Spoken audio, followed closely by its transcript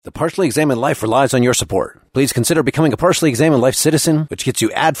The Partially Examined Life relies on your support. Please consider becoming a Partially Examined Life citizen, which gets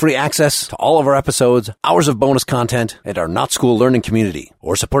you ad-free access to all of our episodes, hours of bonus content, and our Not School learning community.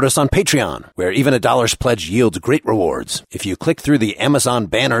 Or support us on Patreon, where even $1 pledge yields great rewards. If you click through the Amazon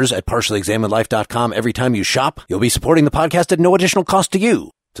banners at partiallyexaminedlife.com every time you shop, you'll be supporting the podcast at no additional cost to you.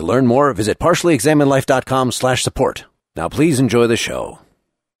 To learn more, visit partiallyexaminedlife.com/support. Now please enjoy the show.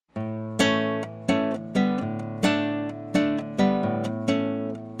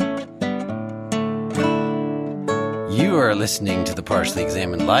 You are listening to The Partially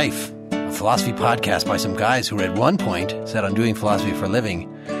Examined Life, a philosophy podcast by some guys who at one point set on doing philosophy for a living,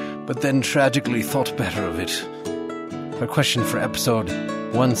 but then tragically thought better of it. Our question for episode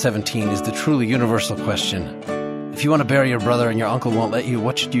 117 is the truly universal question. If you want to bury your brother and your uncle won't let you,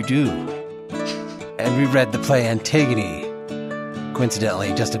 what should you do? And we read the play Antigone,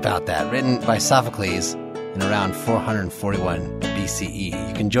 coincidentally just about that, written by Sophocles in around 441 BCE.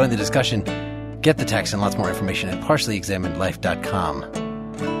 You can join the discussion, get the text and lots more information at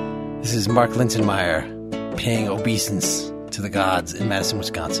partiallyexaminedlife.com. This is Mark Linsenmeyer paying obeisance to the gods in Madison,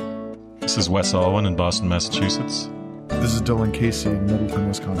 Wisconsin. This is Wes Alwyn in Boston, Massachusetts. This is Dylan Casey in Middleton,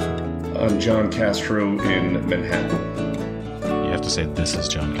 Wisconsin. I'm John Castro in Manhattan. You have to say this is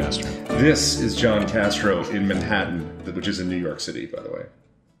John Castro. This is John Castro in Manhattan, which is in New York City, by the way.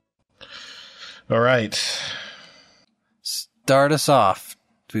 All right. Start us off.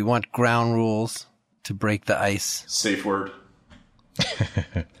 Do we want ground rules to break the ice? Safe word.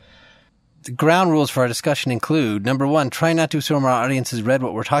 The ground rules for our discussion include, number one, try not to assume our audience has read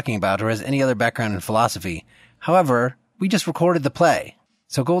what we're talking about or has any other background in philosophy. However, we just recorded the play.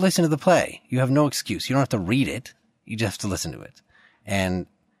 So go listen to the play. You have no excuse. You don't have to read it. You just have to listen to it. And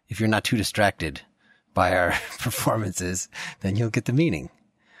if you're not too distracted by our performances, then you'll get the meaning.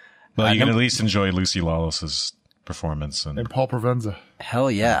 Well, you can at least enjoy Lucy Lawless's performance And Paul Provenza. Hell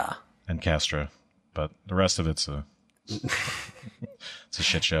yeah. and Castro, but the rest of it's a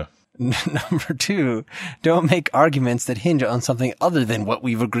shit show. Number two, don't make arguments that hinge on something other than what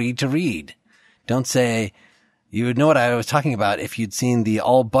we've agreed to read. Don't say, you would know what I was talking about if you'd seen the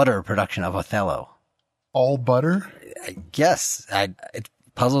all butter production of Othello. All butter? Yes. It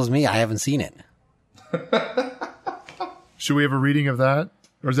puzzles me. I haven't seen it. Should we have a reading of that?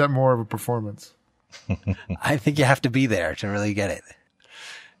 Or is that more of a performance? I think you have to be there to really get it.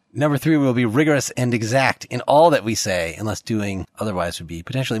 Number three, we'll be rigorous and exact in all that we say, unless doing otherwise would be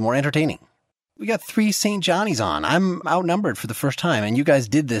potentially more entertaining. We got 3 St. Johnnies on. I'm outnumbered for the first time, and you guys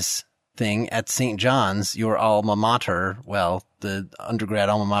did this thing at St. John's, your alma mater. Well, the undergrad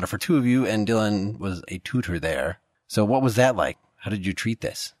alma mater for 2 of you, and Dylan was a tutor there. So what was that like? How did you treat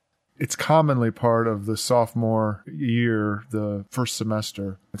this? It's commonly part of the sophomore year, the first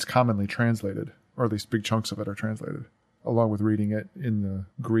semester. It's commonly translated, or at least big chunks of it are translated, along with reading it in the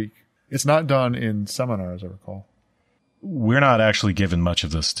Greek. It's not done in seminars, I recall. We're not actually given much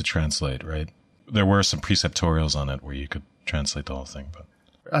of this to translate, right? There were some preceptorials on it where you could translate the whole thing, but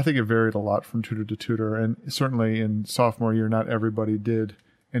I think it varied a lot from tutor to tutor, and certainly in sophomore year, not everybody did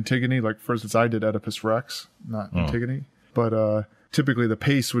Antigone. Like, for instance, I did Oedipus Rex, not Antigone. But typically the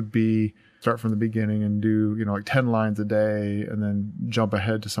pace would be start from the beginning and do, like 10 lines a day and then jump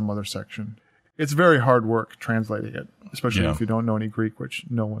ahead to some other section. It's very hard work translating it, especially if you don't know any Greek, which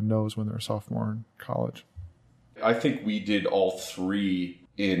no one knows when they're a sophomore in college. I think we did all 3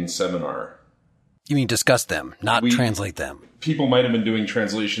 in seminar. You mean discuss them, not translate them? People might have been doing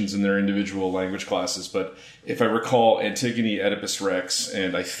translations in their individual language classes, but if I recall, Antigone, Oedipus Rex,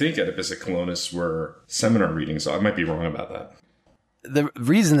 and I think Oedipus at Colonos were seminar readings, so I might be wrong about that. The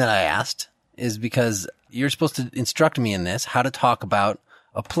reason that I asked is because you're supposed to instruct me in this, how to talk about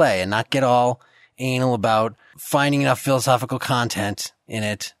a play and not get all anal about finding enough philosophical content in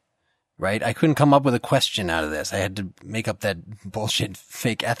it, right? I couldn't come up with a question out of this. I had to make up that bullshit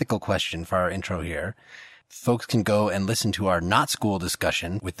fake ethical question for our intro here. Folks can go and listen to our Not School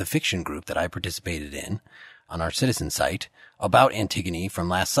discussion with the fiction group that I participated in on our Citizen site about Antigone from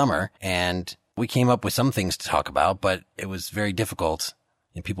last summer. And we came up with some things to talk about, but it was very difficult.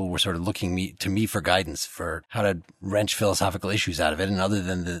 And people were sort of looking to me for guidance for how to wrench philosophical issues out of it. And other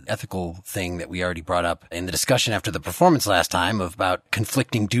than the ethical thing that we already brought up in the discussion after the performance last time about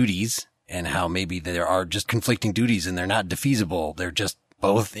conflicting duties and how maybe there are just conflicting duties and they're not defeasible. They're just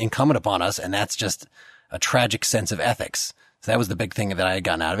both incumbent upon us. And that's just a tragic sense of ethics. So that was the big thing that I had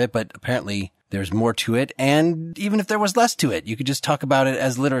gotten out of it. But apparently there's more to it. And even if there was less to it, you could just talk about it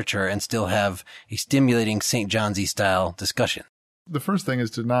as literature and still have a stimulating St. Johnsy style discussion. The first thing is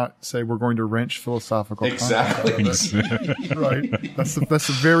to not say we're going to wrench philosophical Exactly. content. Right. That's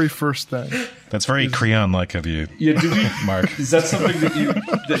the very first thing. That's very Creon-like of you, Mark. Is that something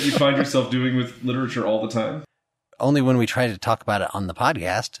that you find yourself doing with literature all the time? Only when we try to talk about it on the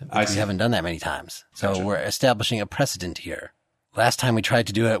podcast, which we see. haven't done that many times. So Gotcha. we're establishing a precedent here. Last time we tried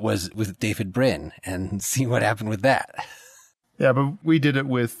to do it was with David Brin, and see what happened with that. Yeah, but we did it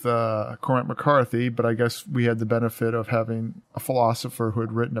with Cormac McCarthy, but I guess we had the benefit of having a philosopher who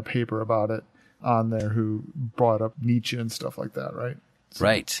had written a paper about it on there who brought up Nietzsche and stuff like that, right?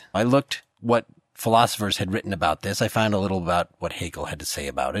 Right. I looked what philosophers had written about this. I found a little about what Hegel had to say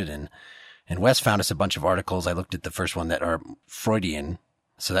about it, and Wes found us a bunch of articles. I looked at the first one that are Freudian,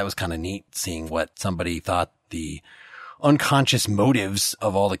 so that was kind of neat, seeing what somebody thought the unconscious motives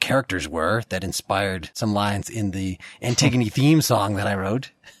of all the characters were that inspired some lines in the Antigone theme song that I wrote.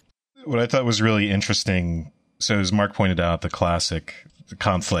 What I thought was really interesting, so as Mark pointed out, the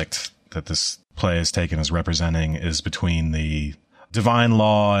conflict that this play is taken as representing is between the divine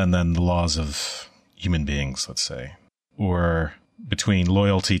law and then the laws of human beings, let's say, or between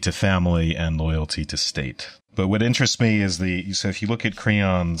loyalty to family and loyalty to state. But what interests me is so if you look at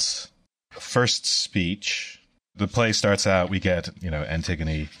Creon's first speech, the play starts out, we get,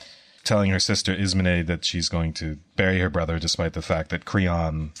 Antigone telling her sister Ismene that she's going to bury her brother, despite the fact that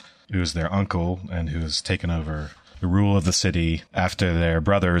Creon, who is their uncle and who has taken over the rule of the city after their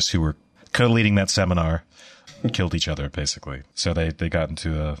brothers who were co-leading that seminar, killed each other, basically. So they got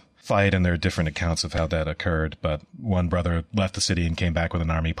into a fight, and there are different accounts of how that occurred. But one brother left the city and came back with an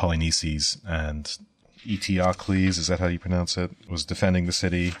army, Polynices, and Eteocles, is that how you pronounce it, was defending the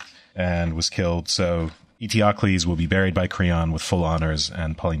city and was killed. So Eteocles will be buried by Creon with full honors,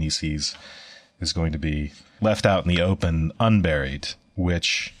 and Polynices is going to be left out in the open, unburied,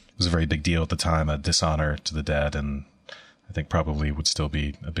 which was a very big deal at the time, a dishonor to the dead, and I think probably would still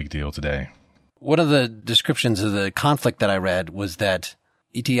be a big deal today. One of the descriptions of the conflict that I read was that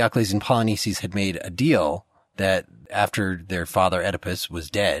Eteocles and Polynices had made a deal that after their father Oedipus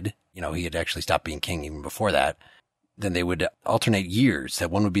was dead, he had actually stopped being king even before that, then they would alternate years, that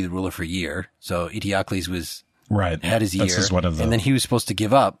one would be the ruler for a year. So Eteocles had his year, and then he was supposed to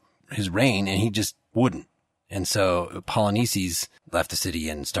give up his reign, and he just wouldn't. And so Polynices left the city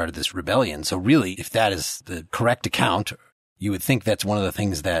and started this rebellion. So really, if that is the correct account, you would think that's one of the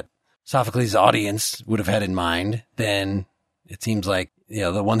things that Sophocles' audience would have had in mind. Then it seems like,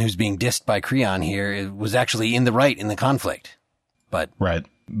 the one who's being dissed by Creon here was actually in the right in the conflict. But right.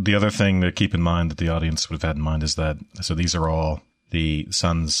 The other thing to keep in mind that the audience would have had in mind is that, so these are all the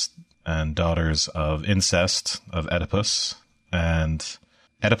sons and daughters of incest of Oedipus, and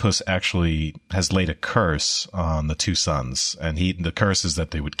Oedipus actually has laid a curse on the two sons, and the curse is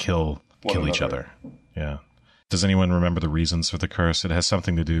that they would kill each other. Yeah. Does anyone remember the reasons for the curse? It has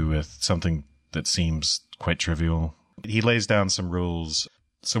something to do with something that seems quite trivial. He lays down some rules.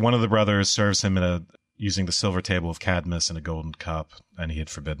 So one of the brothers serves him using the silver table of Cadmus in a golden cup, and he had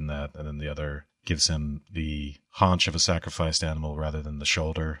forbidden that. And then the other gives him the haunch of a sacrificed animal rather than the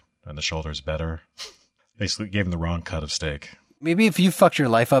shoulder, and the shoulder's better. Basically gave him the wrong cut of steak. Maybe if you fucked your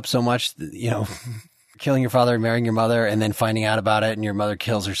life up so much, killing your father, marrying your mother, and then finding out about it, and your mother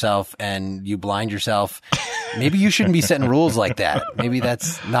kills herself, and you blind yourself, maybe you shouldn't be setting rules like that. Maybe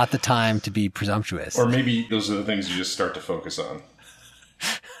that's not the time to be presumptuous. Or maybe those are the things you just start to focus on.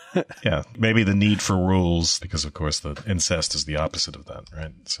 Yeah, maybe the need for rules, because of course the incest is the opposite of that,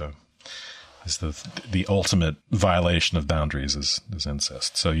 right? So is the ultimate violation of boundaries is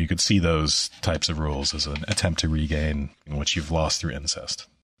incest. So you could see those types of rules as an attempt to regain what you've lost through incest.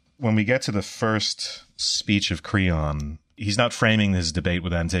 When we get to the first speech of Creon, he's not framing his debate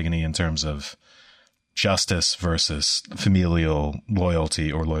with Antigone in terms of justice versus familial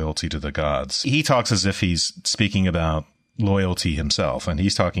loyalty or loyalty to the gods. He talks as if he's speaking about loyalty himself, and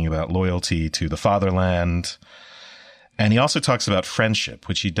he's talking about loyalty to the fatherland. And he also talks about friendship,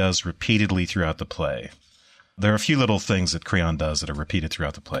 which he does repeatedly throughout the play. There are a few little things that Creon does that are repeated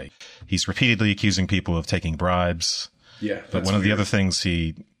throughout the play. He's repeatedly accusing people of taking bribes. Yeah. But one of the other things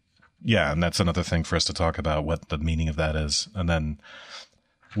and that's another thing for us to talk about, what the meaning of that is. And then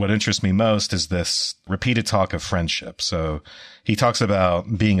what interests me most is this repeated talk of friendship. So he talks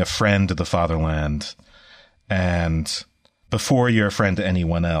about being a friend to the fatherland, and before you're a friend to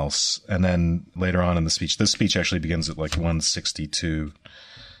anyone else. And then later on in the speech, this speech actually begins at like 162.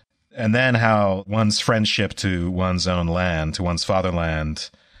 And then how one's friendship to one's own land, to one's fatherland,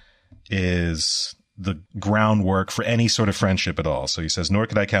 is the groundwork for any sort of friendship at all. So he says, nor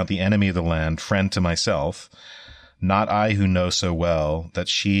could I count the enemy of the land friend to myself, not I who know so well that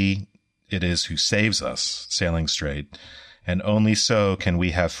she it is who saves us, sailing straight, and only so can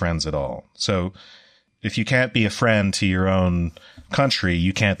we have friends at all. So if you can't be a friend to your own country,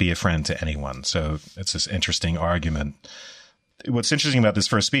 you can't be a friend to anyone. So it's this interesting argument. What's interesting about this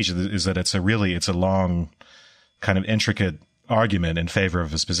first speech is that it's a long, kind of intricate argument in favor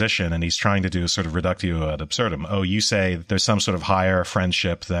of his position, and he's trying to do a sort of reductio ad absurdum. Oh, you say there's some sort of higher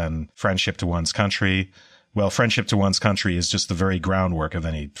friendship than friendship to one's country. Well, friendship to one's country is just the very groundwork of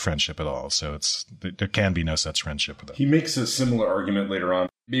any friendship at all. So there can be no such friendship with that. He makes a similar argument later on,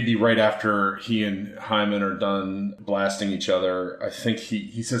 maybe right after he and Hymen are done blasting each other. I think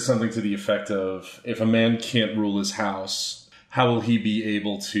he says something to the effect of, if a man can't rule his house, how will he be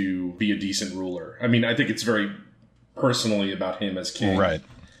able to be a decent ruler? I mean, I think it's very personally about him as king. Right.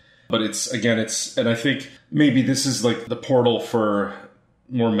 But and I think maybe this is like the portal for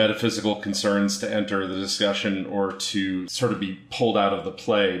more metaphysical concerns to enter the discussion or to sort of be pulled out of the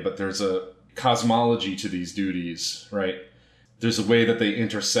play. But there's a cosmology to these duties, right? There's a way that they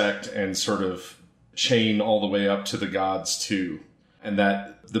intersect and sort of chain all the way up to the gods too. And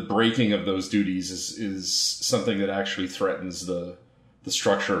that the breaking of those duties is something that actually threatens the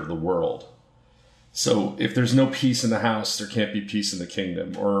structure of the world. So if there's no peace in the house, there can't be peace in the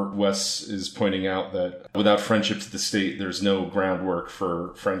kingdom. Or Wes is pointing out that without friendship to the state, there's no groundwork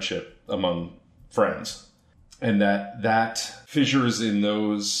for friendship among friends. And that fissures in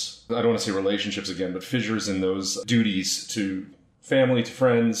those, I don't want to say relationships again, but fissures in those duties to family, to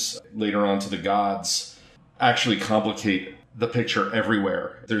friends, later on to the gods, actually complicate the picture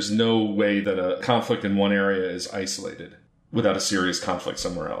everywhere. There's no way that a conflict in one area is isolated without a serious conflict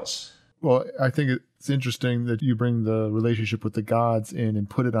somewhere else. Well, I think it's interesting that you bring the relationship with the gods in and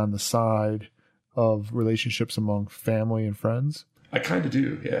put it on the side of relationships among family and friends. I kind of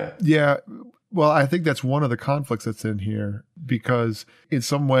do, yeah. Yeah. Well, I think that's one of the conflicts that's in here, because in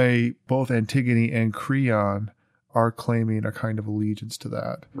some way, both Antigone and Creon are claiming a kind of allegiance to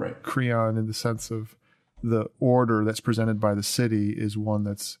that. Right. Creon, in the sense of the order that's presented by the city, is one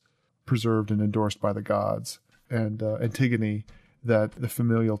that's preserved and endorsed by the gods. And Antigone, that the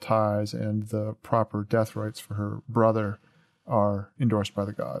familial ties and the proper death rights for her brother are endorsed by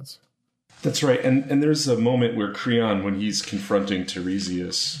the gods. That's right. And there's a moment where Creon, when he's confronting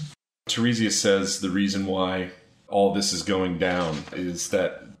Tiresias says the reason why all this is going down is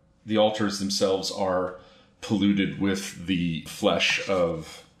that the altars themselves are polluted with the flesh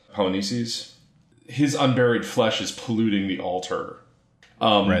of Polynices. His unburied flesh is polluting the altar.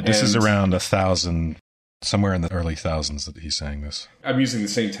 Right. This is around 1,000... somewhere in the early thousands that he's saying this. I'm using the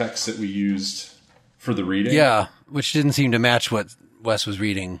same text that we used for the reading. Yeah, which didn't seem to match what Wes was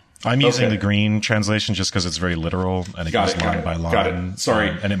reading. I'm using the Green translation just because it's very literal and it goes line by line. Got it. Sorry.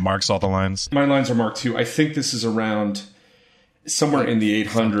 And it marks all the lines. My lines are marked too. I think this is around somewhere in the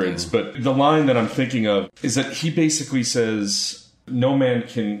 800s. But the line that I'm thinking of is that he basically says, no man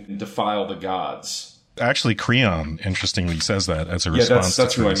can defile the gods. Actually, Creon, interestingly, says that as a response to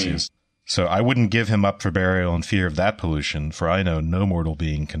Tiresias. Who I mean. So I wouldn't give him up for burial in fear of that pollution, for I know no mortal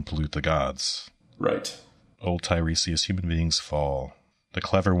being can pollute the gods. Right. Old Tiresias, human beings fall. The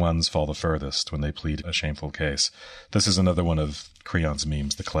clever ones fall the furthest when they plead a shameful case. This is another one of Creon's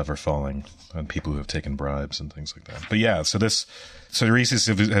memes, the clever falling, and people who have taken bribes and things like that. But yeah, so Tiresias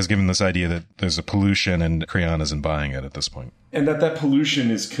has given this idea that there's a pollution and Creon isn't buying it at this point. And that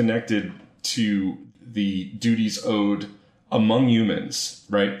pollution is connected to the duties owed among humans,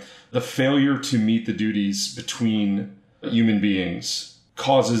 right? The failure to meet the duties between human beings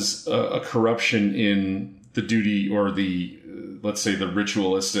causes a corruption in the duty or the, let's say, the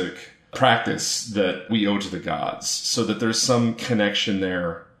ritualistic practice that we owe to the gods, so that there's some connection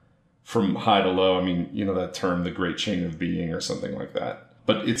there from high to low. I mean, you know that term, the great chain of being or something like that.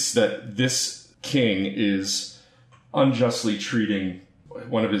 But it's that this king is unjustly treating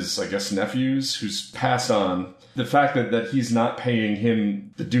one of his, I guess, nephews who's passed on. The fact that he's not paying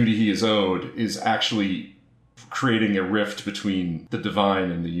him the duty he is owed is actually creating a rift between the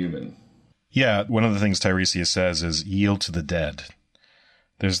divine and the human. Yeah, one of the things Tiresias says is yield to the dead.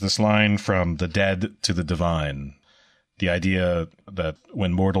 There's this line from the dead to the divine. The idea that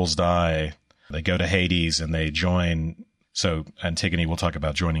when mortals die, they go to Hades and they join. So Antigone will talk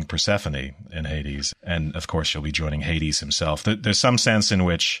about joining Persephone in Hades. And of course, she'll be joining Hades himself. There's some sense in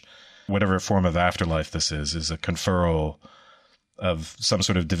which whatever form of afterlife this is a conferral of some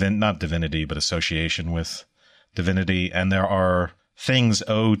sort of not divinity, but association with divinity. And there are things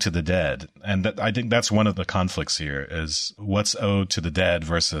owed to the dead. And I think that's one of the conflicts here, is what's owed to the dead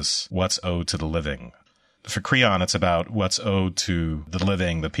versus what's owed to the living. For Creon, it's about what's owed to the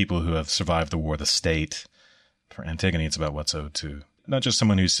living, the people who have survived the war, the state. For Antigone, it's about what's owed to not just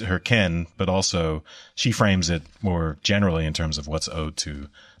someone who's her kin, but also she frames it more generally in terms of what's owed to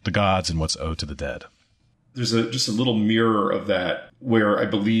the gods and what's owed to the dead. There's just a little mirror of that where I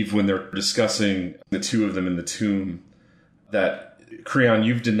believe when they're discussing the two of them in the tomb that, Creon,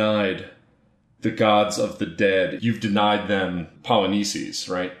 you've denied the gods of the dead. You've denied them Polynices,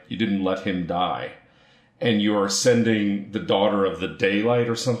 right? You didn't let him die. And you're sending the daughter of the daylight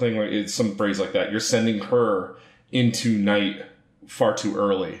or something, like it's some phrase like that. You're sending her into night far too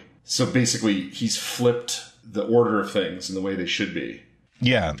early. So basically, he's flipped the order of things in the way they should be.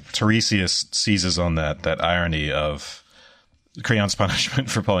 Yeah, Tiresias seizes on that irony of Creon's punishment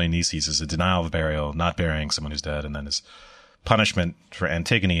for Polynices is a denial of burial, not burying someone who's dead, and then his punishment for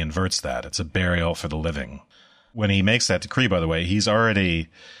Antigone inverts that. It's a burial for the living. When he makes that decree, by the way, you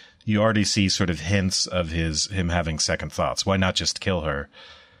already see sort of hints of him having second thoughts. Why not just kill her?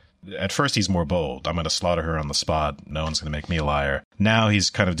 At first, he's more bold. I'm going to slaughter her on the spot. No one's going to make me a liar. Now he's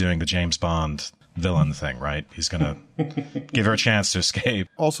kind of doing the James Bond villain thing, right? He's going to give her a chance to escape.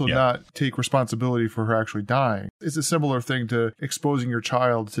 Also, not take responsibility for her actually dying. It's a similar thing to exposing your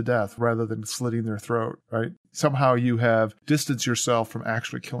child to death rather than slitting their throat, right? Somehow you have distanced yourself from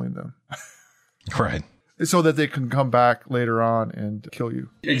actually killing them. Right. So that they can come back later on and kill you.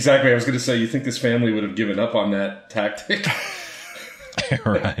 Exactly. I was going to say, you think this family would have given up on that tactic?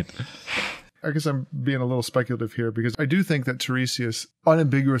 Right. I guess I'm being a little speculative here because I do think that Tiresias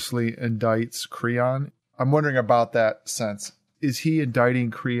unambiguously indicts Creon. I'm wondering about that sense. Is he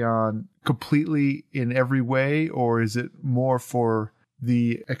indicting Creon completely in every way, or is it more for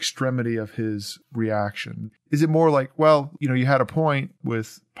the extremity of his reaction? Is it more like, well, you had a point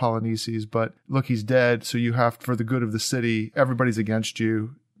with Polynices, but look, he's dead, so you have, for the good of the city, everybody's against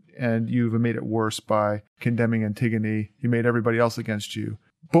you, and you've made it worse by condemning Antigone. You made everybody else against you,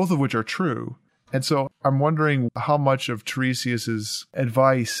 both of which are true. And so I'm wondering how much of Tiresias's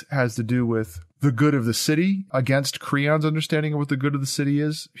advice has to do with the good of the city against Creon's understanding of what the good of the city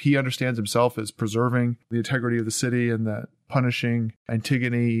is. He understands himself as preserving the integrity of the city, and that punishing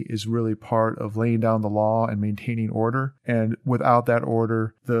Antigone is really part of laying down the law and maintaining order. And without that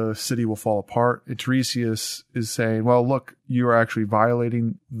order, the city will fall apart. And Tiresias is saying, well, look, you are actually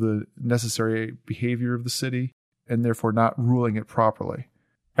violating the necessary behavior of the city and therefore not ruling it properly,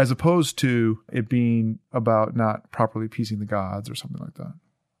 as opposed to it being about not properly appeasing the gods or something like that.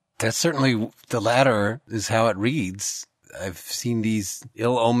 That's certainly the latter is how it reads. I've seen these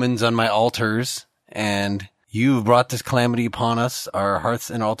ill omens on my altars, and you've brought this calamity upon us. Our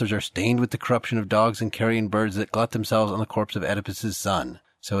hearths and altars are stained with the corruption of dogs and carrion birds that glut themselves on the corpse of Oedipus's son.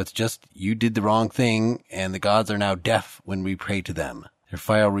 So it's just you did the wrong thing, and the gods are now deaf when we pray to them. Their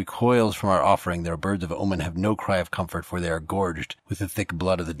fire recoils from our offering. Their birds of omen have no cry of comfort, for they are gorged with the thick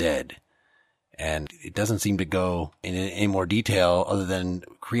blood of the dead. And it doesn't seem to go in any more detail other than,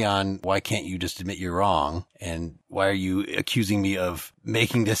 Creon, why can't you just admit you're wrong? And why are you accusing me of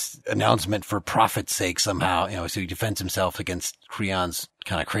making this announcement for profit's sake somehow? So he defends himself against Creon's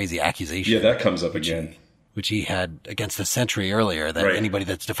kind of crazy accusation. Yeah, that comes up again. Which he had against the century earlier, that right. Anybody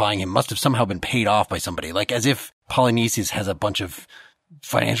that's defying him must have somehow been paid off by somebody, like as if Polynices has a bunch of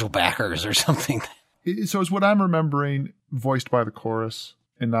financial backers or something. So is what I'm remembering voiced by the chorus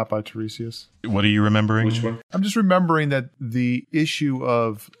and not by Tiresias? What are you remembering? Which one? I'm just remembering that the issue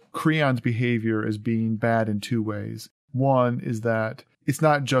of Creon's behavior as being bad in two ways. One is that it's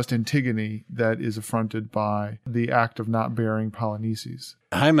not just Antigone that is affronted by the act of not bearing Polynices.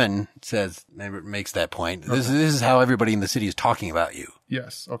 Hymen makes that point. Okay. This is how everybody in the city is talking about you.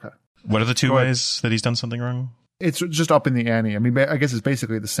 Yes, okay. What are the two ways that he's done something wrong? It's just up in the ante. I mean, I guess it's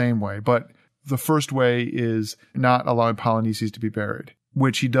basically the same way, but the first way is not allowing Polynices to be buried,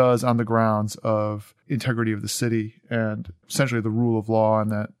 which he does on the grounds of integrity of the city and essentially the rule of law,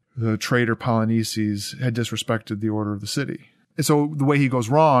 and that the traitor Polynices had disrespected the order of the city. And so the way he goes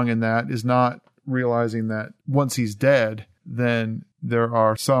wrong in that is not realizing that once he's dead, then there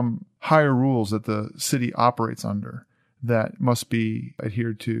are some higher rules that the city operates under that must be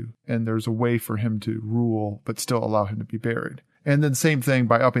adhered to. And there's a way for him to rule, but still allow him to be buried. And then same thing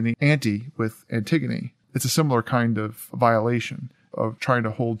by upping the ante with Antigone. It's a similar kind of violation of trying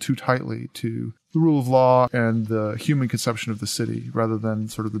to hold too tightly to the rule of law and the human conception of the city rather than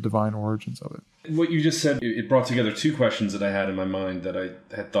sort of the divine origins of it. What you just said, it brought together two questions that I had in my mind that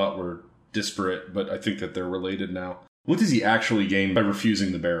I had thought were disparate, but I think that they're related now. What does he actually gain by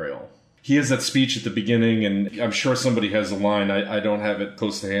refusing the burial? He has that speech at the beginning, and I'm sure somebody has a line, I don't have it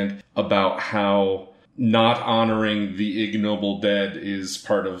close to hand, about how not honoring the ignoble dead is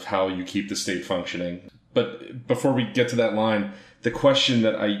part of how you keep the state functioning. But before we get to that line, the question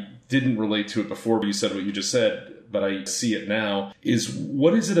that I didn't relate to it before you said what you just said, but I see it now, is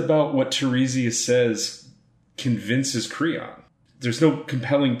what is it about what Tiresias says convinces Creon? There's no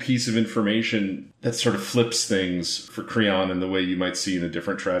compelling piece of information that sort of flips things for Creon in the way you might see in a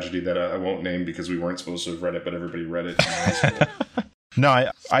different tragedy that I won't name because we weren't supposed to have read it, but everybody read it in high school.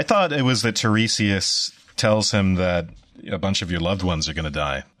 No, I thought it was that Tiresias tells him that a bunch of your loved ones are going to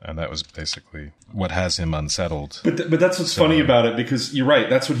die. And that was basically what has him unsettled. But that's what's funny about it, because you're right.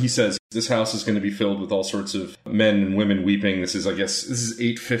 That's what he says. This house is going to be filled with all sorts of men and women weeping. This is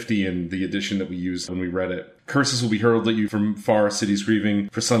 850 in the edition that we used when we read it. Curses will be hurled at you from far, cities grieving,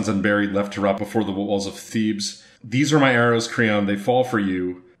 for sons unburied left to rot before the walls of Thebes. These are my arrows, Creon. They fall for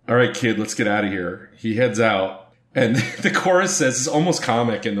you. All right, kid, let's get out of here. He heads out. And the chorus says, it's almost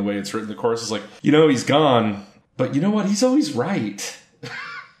comic in the way it's written. The chorus is like, he's gone, but you know what? He's always right.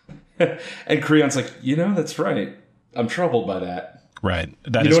 And Creon's like, that's right. I'm troubled by that. Right.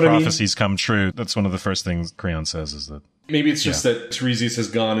 That his prophecies come true. That's one of the first things Creon says is that. Maybe it's just that Tiresias has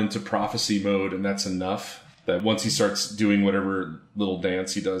gone into prophecy mode and that's enough. That once he starts doing whatever little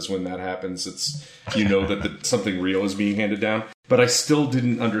dance he does when that happens, it's, that something real is being handed down. But I still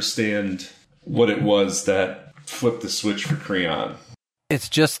didn't understand what it was that flipped the switch for Creon. It's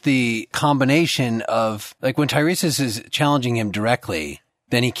just the combination of, like, when Tiresias is challenging him directly,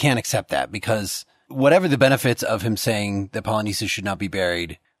 then he can't accept that, because whatever the benefits of him saying that Polynices should not be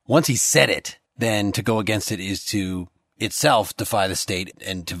buried, once he said it, then to go against it is to itself defy the state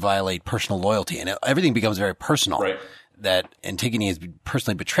and to violate personal loyalty. And everything becomes very personal. Right. That Antigone has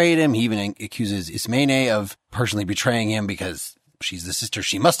personally betrayed him. He even accuses Ismene of personally betraying him because she's the sister.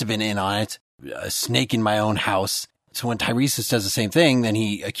 She must have been in on it. A snake in my own house. So when Tiresias does the same thing, then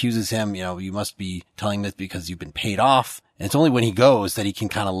he accuses him, you must be telling this because you've been paid off. And it's only when he goes that he can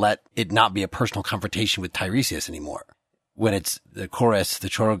kind of let it not be a personal confrontation with Tiresias anymore. When it's the chorus, the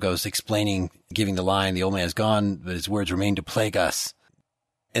Chorogos explaining, giving the line, the old man is gone, but his words remain to plague us.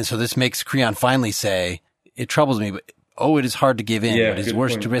 And so this makes Creon finally say, it troubles me, but it is hard to give in, but it is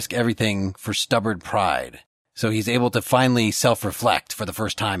worse to risk everything for stubborn pride. So he's able to finally self-reflect for the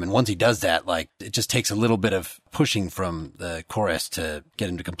first time. And once he does that, it just takes a little bit of pushing from the chorus to get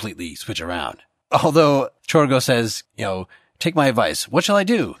him to completely switch around. Although Chorogos says, take my advice. What shall I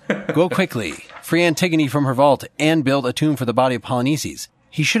do? Go quickly, free Antigone from her vault, and build a tomb for the body of Polynices.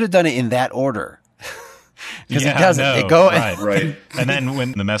 He should have done it in that order. Because he doesn't. No, they go right. And then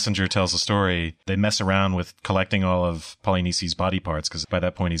when the messenger tells the story, they mess around with collecting all of Polynices' body parts, because by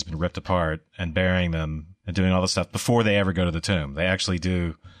that point he's been ripped apart, and burying them and doing all this stuff before they ever go to the tomb. They actually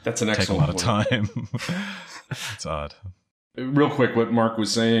do. That's an take a lot of point. time. It's odd. Real quick, what Mark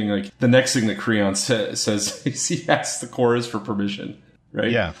was saying, the next thing that Creon says is he asks the chorus for permission,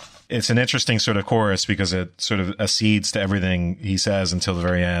 right? Yeah. It's an interesting sort of chorus because it sort of accedes to everything he says until the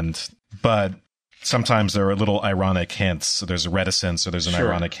very end. But sometimes there are little ironic hints. So there's a reticence or there's an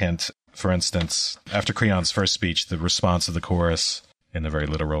ironic hint. For instance, after Creon's first speech, the response of the chorus in the very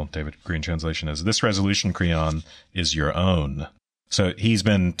literal David Green translation is, "This resolution, Creon, is your own." So he's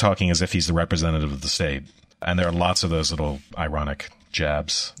been talking as if he's the representative of the state. And there are lots of those little ironic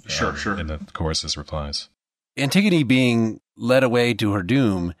jabs in the chorus's replies. Antigone being led away to her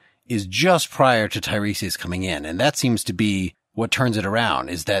doom is just prior to Tiresias coming in. And that seems to be what turns it around,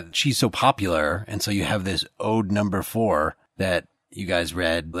 is that she's so popular. And so you have this ode number 4 that you guys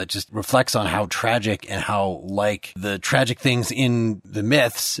read that just reflects on how tragic and how like the tragic things in the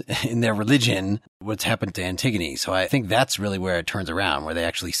myths, in their religion, what's happened to Antigone. So I think that's really where it turns around, where they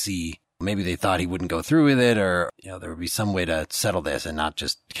actually see maybe they thought he wouldn't go through with it, or, there would be some way to settle this and not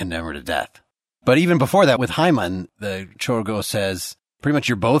just condemn her to death. But even before that, with Hymen, the Chorogos says, pretty much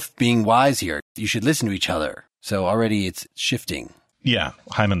you're both being wise here. You should listen to each other. So already it's shifting. Yeah,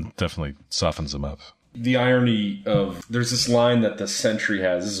 Hymen definitely softens him up. The irony of, there's this line that the sentry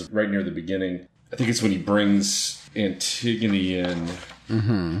has, this is right near the beginning. I think it's when he brings Antigone in.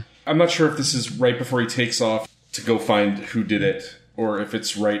 Mm-hmm. I'm not sure if this is right before he takes off to go find who did it, or if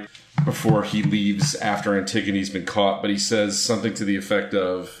it's right before he leaves after Antigone's been caught, but he says something to the effect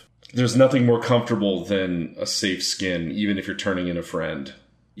of, there's nothing more comfortable than a safe skin, even if you're turning in a friend.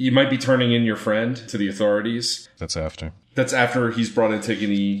 You might be turning in your friend to the authorities. That's after. That's after he's brought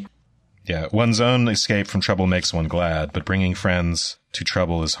Antigone. Yeah, one's own escape from trouble makes one glad, but bringing friends to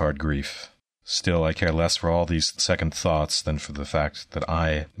trouble is hard grief. Still, I care less for all these second thoughts than for the fact that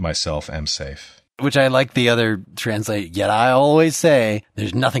I myself am safe. Which I like the other translate, yet I always say,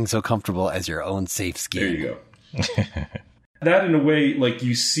 there's nothing so comfortable as your own safe skin. There you go. That, in a way,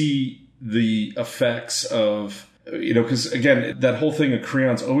 you see the effects of, because, again, that whole thing of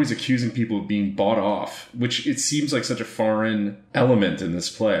Creon's always accusing people of being bought off, which it seems like such a foreign element in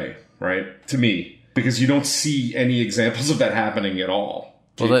this play, right? To me. because you don't see any examples of that happening at all.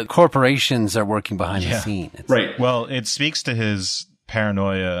 Well, the corporations are working behind the scene. Right. Well, it speaks to his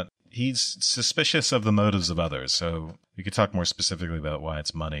paranoia. He's suspicious of the motives of others. So we could talk more specifically about why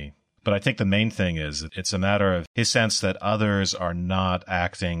it's money. But I think the main thing is it's a matter of his sense that others are not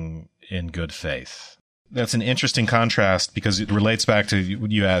acting in good faith. That's an interesting contrast because it relates back to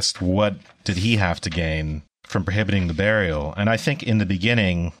you asked, what did he have to gain from prohibiting the burial? And I think in the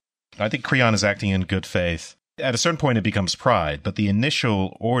beginning, I think Creon is acting in good faith. At a certain point, it becomes pride. But the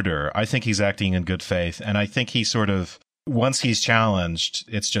initial order, I think he's acting in good faith. And I think he sort of, once he's challenged,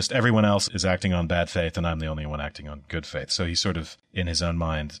 it's just everyone else is acting on bad faith and I'm the only one acting on good faith. So he sort of, in his own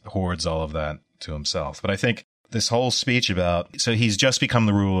mind, hoards all of that to himself. But I think this whole speech about, so he's just become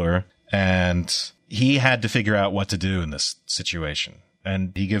the ruler and he had to figure out what to do in this situation.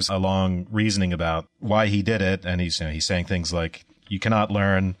 And he gives a long reasoning about why he did it. And he's saying things like, you cannot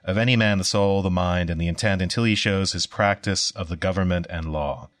learn of any man the soul, the mind, and the intent until he shows his practice of the government and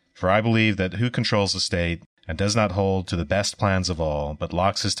law. For I believe that who controls the state and does not hold to the best plans of all, but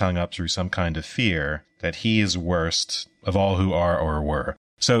locks his tongue up through some kind of fear, that he is worst of all who are or were.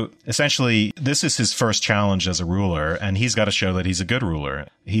 So essentially, this is his first challenge as a ruler, and he's got to show that he's a good ruler.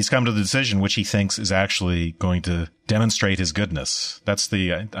 He's come to the decision which he thinks is actually going to demonstrate his goodness. That's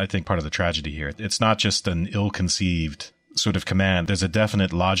the, I think, part of the tragedy here. It's not just an ill-conceived sort of command. There's a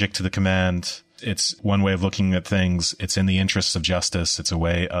definite logic to the command. It's one way of looking at things. It's in the interests of justice. It's a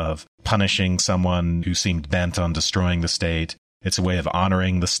way of punishing someone who seemed bent on destroying the state. It's a way of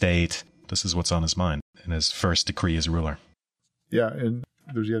honoring the state. This is what's on his mind in his first decree as ruler. Yeah, and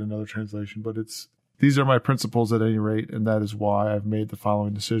there's yet another translation, but it's, these are my principles at any rate, and that is why I've made the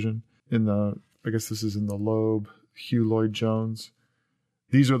following decision. In the, I guess this is in the Loeb, Hugh Lloyd-Jones.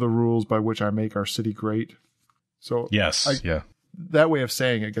 These are the rules by which I make our city great. So yes, that way of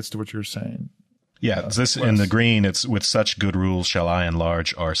saying it gets to what you're saying. Yeah, this in the green, it's with such good rules shall I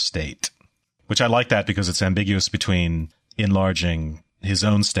enlarge our state, which I like that because it's ambiguous between enlarging his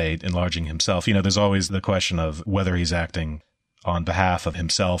own state, enlarging himself. You know, there's always the question of whether he's acting on behalf of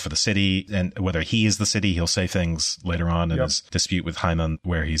himself or the city, and whether he is the city. He'll say things later on in his dispute with Haemon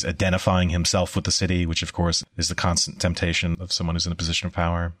where he's identifying himself with the city, which of course is the constant temptation of someone who's in a position of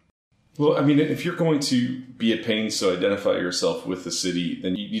power. Well, I mean, if you're going to be at pains to identify yourself with the city,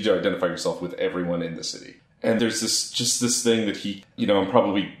 then you need to identify yourself with everyone in the city. And there's this thing that he, I'm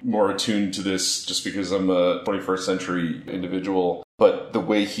probably more attuned to this just because I'm a 21st century individual, but the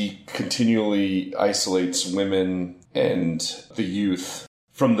way he continually isolates women and the youth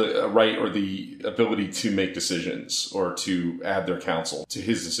from the right or the ability to make decisions or to add their counsel to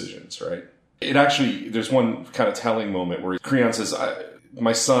his decisions, right? It actually, there's one kind of telling moment where Creon says,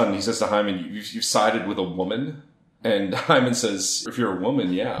 my son, he says to Haemon, you've sided with a woman? And Haemon says, if you're a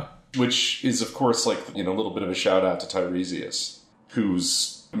woman, yeah. Which is, of course, like, a little bit of a shout out to Tiresias,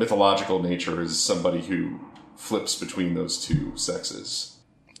 whose mythological nature is somebody who flips between those two sexes.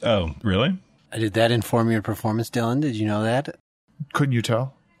 Oh, really? Did that inform your performance, Dylan? Did you know that? Couldn't you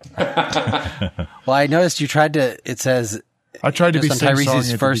tell? Well, I noticed you tried to, it says... I tried to be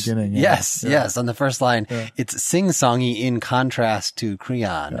sing-songy at the beginning. Yeah. Yes, on the first line. Yeah. It's sing-songy in contrast to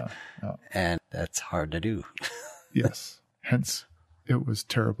Creon. Yeah. And that's hard to do. Yes. Hence, it was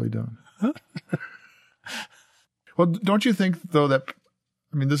terribly done. Well, don't you think, though, that,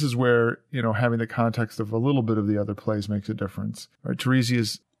 this is where, having the context of a little bit of the other plays makes a difference, right?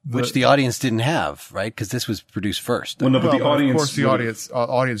 Tiresias... Which the audience didn't have, right? Because this was produced first. Well, no, but the audience... Of course, the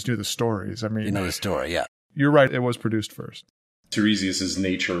audience knew the stories. You know the story, yeah. You're right. It was produced first. Tiresias'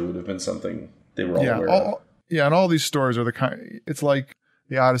 nature would have been something they were all aware of. Yeah, and all these stories are the kind... It's like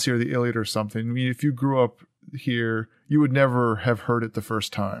the Odyssey or the Iliad or something. If you grew up here, you would never have heard it the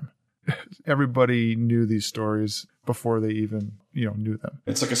first time. Everybody knew these stories before they even, knew them.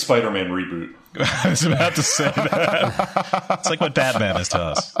 It's like a Spider-Man reboot. I was about to say that. It's like what Batman is to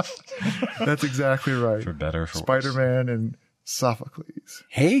us. That's exactly right. For better, for Spider-Man and Sophocles.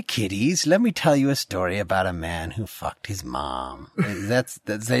 Hey, kiddies, let me tell you a story about a man who fucked his mom. This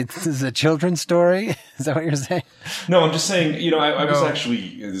is a children's story? Is that what you're saying? No, I'm just saying, I was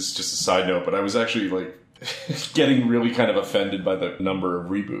actually, this is just a side note, but I was actually like getting really kind of offended by the number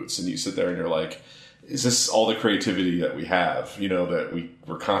of reboots. And you sit there and you're like, is this all the creativity that we have? That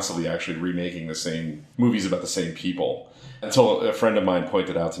we're constantly actually remaking the same movies about the same people. Until a friend of mine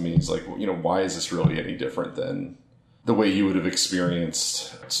pointed out to me, he's like, why is this really any different than the way you would have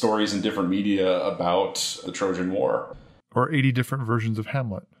experienced stories in different media about the Trojan War? Or 80 different versions of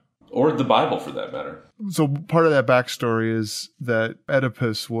Hamlet. Or the Bible, for that matter. So part of that backstory is that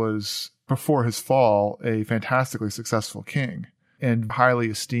Oedipus was, before his fall, a fantastically successful king. and highly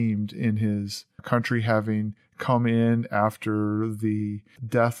esteemed in his country, having come in after the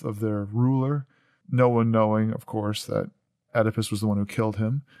death of their ruler. No one knowing, of course, that Oedipus was the one who killed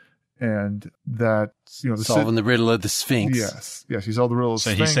him. And that, solving the riddle of the Sphinx. Yes, he solved the riddle of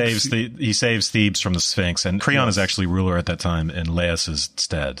the Sphinx. So he saves Thebes from the Sphinx, and Creon is actually ruler at that time in Laius's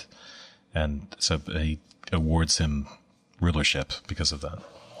stead, and so he awards him rulership because of that.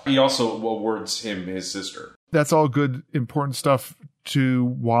 He also awards him his sister. That's all good, important stuff to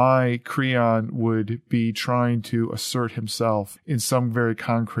why Creon would be trying to assert himself in some very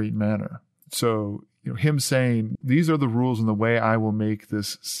concrete manner. So, him saying, these are the rules and the way I will make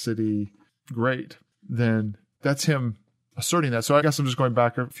this city great, then that's him asserting that. So I guess I'm just going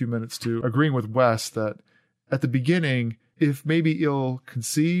back a few minutes to agreeing with Wes that at the beginning, if maybe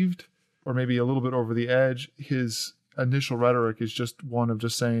ill-conceived or maybe a little bit over the edge, his initial rhetoric is just one of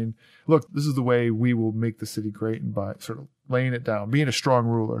just saying, look, this is the way we will make the city great, and by sort of laying it down, being a strong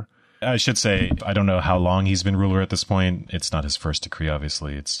ruler. I should say, I don't know how long he's been ruler at this point. It's not his first decree,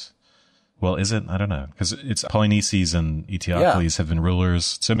 obviously. Well, is it? I don't know. Because it's Polynices and Eteocles have been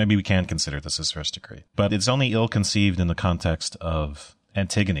rulers, so maybe we can consider this his first decree. But it's only ill-conceived in the context of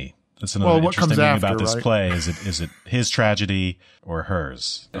Antigone. That's another interesting thing about this play. Is it his tragedy or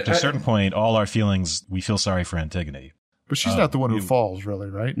hers? At a certain point, all our feelings, we feel sorry for Antigone. But she's not the one who falls, really,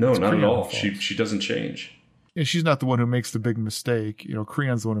 right? No, not at all. She doesn't change. And she's not the one who makes the big mistake.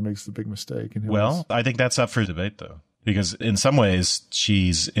 Creon's the one who makes the big mistake. Well, I think that's up for debate, though. Because in some ways,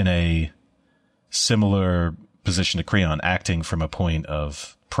 she's in a similar position to Creon, acting from a point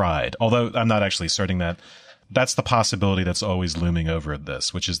of pride. Although I'm not actually asserting that. That's the possibility that's always looming over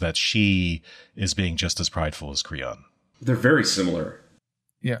this, which is that she is being just as prideful as Creon. They're very similar.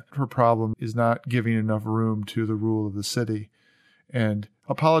 Yeah, her problem is not giving enough room to the rule of the city and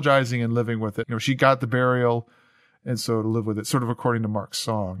apologizing and living with it. She got the burial, and so to live with it, sort of according to Mark's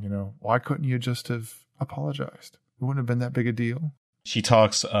song, why couldn't you just have apologized? It wouldn't have been that big a deal. She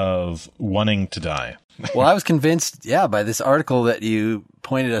talks of wanting to die. Well, I was convinced, by this article that you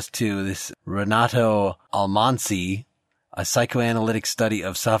pointed us to, this Renato Almansi, a psychoanalytic study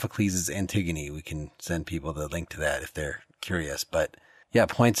of Sophocles' Antigone. We can send people the link to that if they're curious. But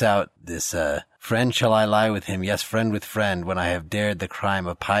points out this, friend shall I lie with him? Yes, friend with friend, when I have dared the crime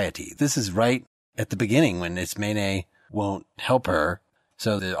of piety. This is right at the beginning when Ismene won't help her.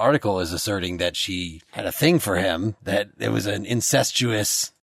 So the article is asserting that she had a thing for him, that there was an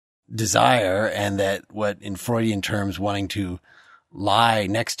incestuous desire, and that what in Freudian terms wanting to lie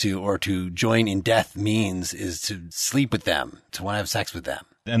next to or to join in death means is to sleep with them, to want to have sex with them.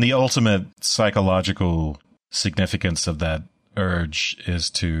 And the ultimate psychological significance of that urge is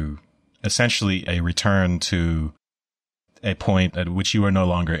to essentially a return to a point at which you are no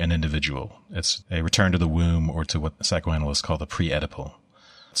longer an individual. It's a return to the womb, or to what psychoanalysts call the pre-Oedipal.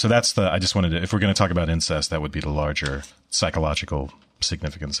 So that's if we're going to talk about incest, that would be the larger psychological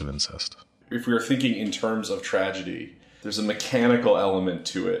significance of incest. If we are thinking in terms of tragedy, there's a mechanical element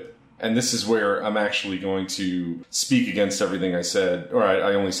to it. And this is where I'm actually going to speak against everything I said, or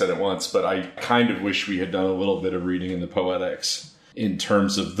I only said it once, but I kind of wish we had done a little bit of reading in the Poetics in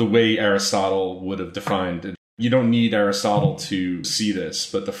terms of the way Aristotle would have defined it. You don't need Aristotle to see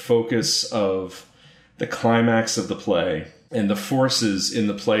this, but the focus of the climax of the play and the forces in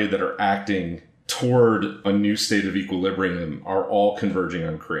the play that are acting toward a new state of equilibrium are all converging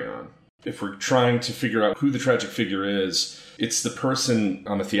on Creon. If we're trying to figure out who the tragic figure is, it's the person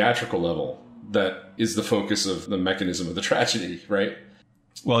on a theatrical level that is the focus of the mechanism of the tragedy, right?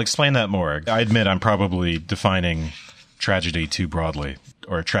 Well, explain that more. I admit I'm probably defining tragedy too broadly,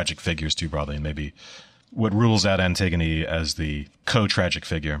 or tragic figures too broadly, and maybe what rules out Antigone as the co-tragic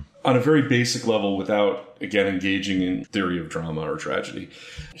figure. On a very basic level, without, again, engaging in theory of drama or tragedy,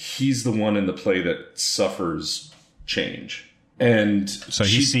 he's the one in the play that suffers change. And so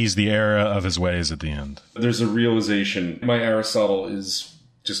he sees the error of his ways at the end. There's a realization. My Aristotle is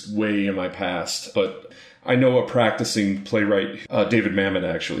just way in my past, but I know a practicing playwright, David Mamet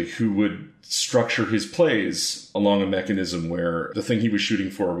actually, who would structure his plays along a mechanism where the thing he was shooting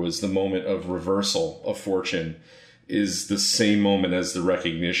for was the moment of reversal of fortune is the same moment as the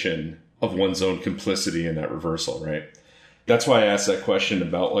recognition of one's own complicity in that reversal, right? That's why I asked that question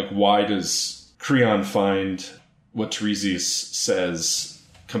about, why does Creon find what Tiresias says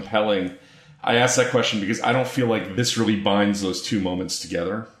compelling? I asked that question because I don't feel like this really binds those two moments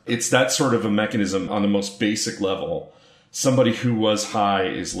together. It's that sort of a mechanism on the most basic level. Somebody who was high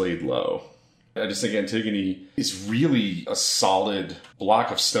is laid low. I just think Antigone is really a solid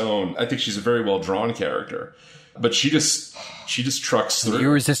block of stone. I think she's a very well-drawn character. But she just trucks through. An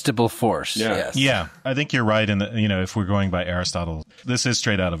irresistible force. Yeah. Yes. Yeah, I think you're right. And if we're going by Aristotle, this is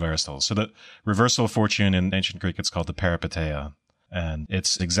straight out of Aristotle. So the reversal of fortune in ancient Greek, it's called the peripeteia. And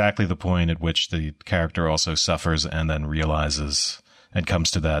it's exactly the point at which the character also suffers and then realizes and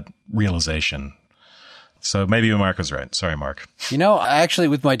comes to that realization. So maybe Mark was right. Sorry, Mark. I actually,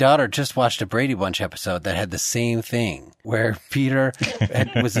 with my daughter, just watched a Brady Bunch episode that had the same thing, where Peter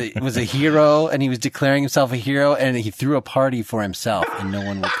was a hero, and he was declaring himself a hero, and he threw a party for himself, and no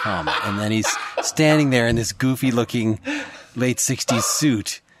one would come. And then he's standing there in this goofy-looking late 60s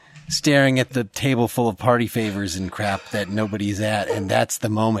suit, staring at the table full of party favors and crap that nobody's at, and that's the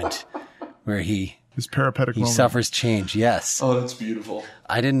moment where his peripatetic moment. suffers change. Yes. Oh, that's beautiful.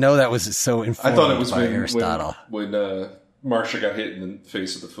 I didn't know that was so informed. I thought it was by Aristotle. when Marsha got hit in the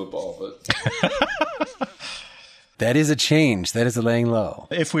face with the football, but That is a change. That is a laying low.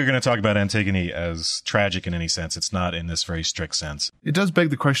 If we're going to talk about Antigone as tragic in any sense, it's not in this very strict sense. It does beg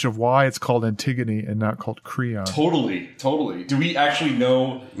the question of why it's called Antigone and not called Creon. Totally. Do we actually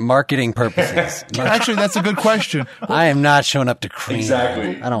know? Marketing purposes. Actually, that's a good question. I am not showing up to Cream.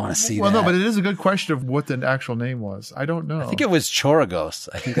 Exactly. I don't want to see Well, that. no, but it is a good question of what the actual name was. I don't know. I think it was Choragos.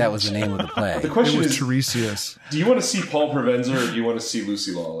 I think that was the name of the play. The It question was is, Tiresias. do you want to see Paul Provenza or do you want to see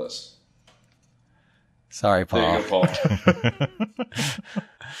Lucy Lawless? Sorry, There Paul. you go, Paul.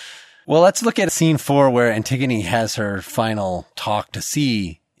 Well, let's look at scene 4 where Antigone has her final talk to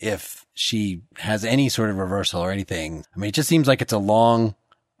see if she has any sort of reversal or anything. I mean, it just seems like it's a long,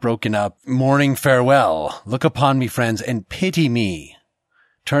 broken up morning farewell. Look upon me, friends, and pity me.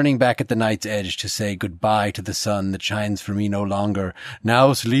 Turning back at the night's edge to say goodbye to the sun that shines for me no longer.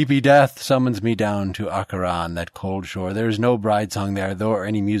 Now sleepy death summons me down to Acheron, that cold shore. There is no bride song there, nor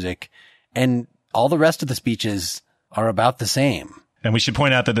any music. And all the rest of the speeches are about the same. And we should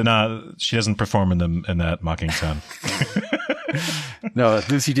point out that she doesn't perform in them in that mocking tone. No,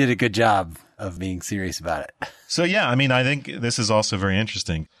 Lucy did a good job of being serious about it. So yeah, I mean, I think this is also very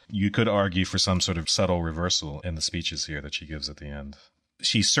interesting. You could argue for some sort of subtle reversal in the speeches here that she gives at the end.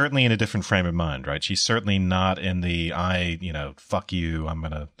 She's certainly in a different frame of mind, right? She's certainly not in the, fuck you, I'm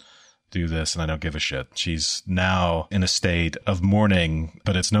going to do this and I don't give a shit. She's now in a state of mourning,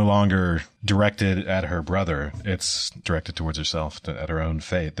 but it's no longer directed at her brother. It's directed towards herself, at her own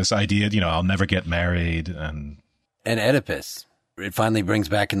fate. This idea, I'll never get married. And Oedipus. It finally brings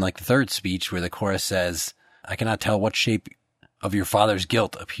back in the third speech where the chorus says, I cannot tell what shape of your father's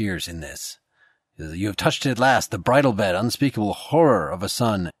guilt appears in this. You have touched it at last, the bridal bed, unspeakable horror of a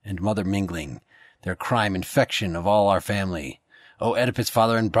son and mother mingling, their crime infection of all our family. O Oedipus,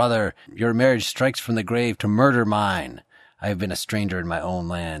 father and brother, your marriage strikes from the grave to murder mine. I have been a stranger in my own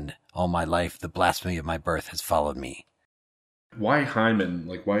land. All my life, the blasphemy of my birth has followed me. Why Hymen?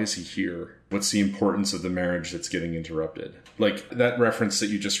 Why is he here? What's the importance of the marriage that's getting interrupted? That reference that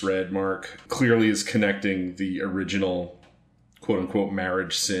you just read, Mark, clearly is connecting the original quote-unquote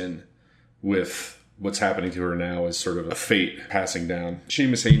marriage sin with what's happening to her now as sort of a fate passing down.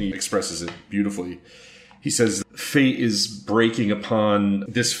 Seamus Heaney expresses it beautifully. He says, fate is breaking upon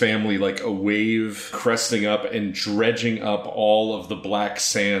this family like a wave cresting up and dredging up all of the black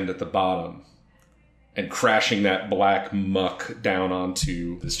sand at the bottom and crashing that black muck down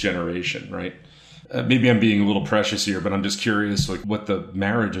onto this generation, right? Maybe I'm being a little precious here, but I'm just curious what the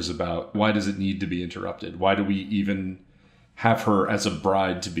marriage is about. Why does it need to be interrupted? Why do we even have her as a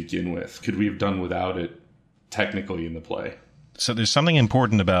bride to begin with? Could we have done without it technically in the play? so there's something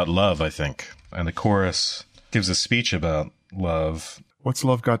important about love, I think. And the chorus gives a speech about love. What's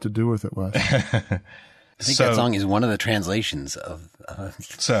love got to do with it, Wes? I think that song is one of the translations of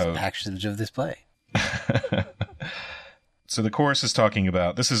the passage of this play. So the chorus is talking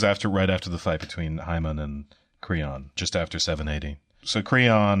about, this is right after the fight between Hymen and Creon, just after 780. So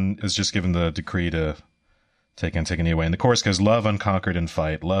Creon is just given the decree to take Antigone away. And the chorus goes, love unconquered in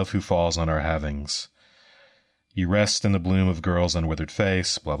fight, love who falls on our havings. You rest in the bloom of girls' unwithered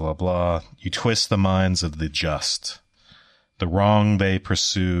face, blah, blah, blah. You twist the minds of the just. The wrong they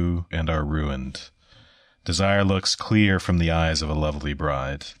pursue and are ruined. Desire looks clear from the eyes of a lovely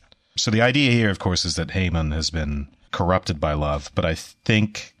bride. So the idea here, of course, is that Hymen has been corrupted by love, but I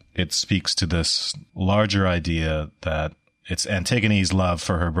think it speaks to this larger idea that it's Antigone's love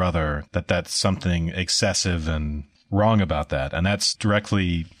for her brother, that's something excessive and wrong about that. And that's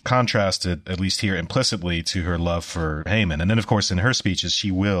directly contrasted, at least here implicitly, to her love for Hymen. And then, of course, in her speeches,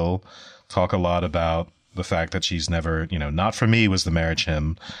 she will talk a lot about the fact that she's never, not for me was the marriage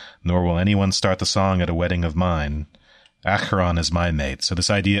hymn, nor will anyone start the song at a wedding of mine. Acheron is my mate. So this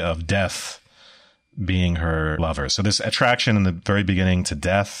idea of death being her lover. So this attraction in the very beginning to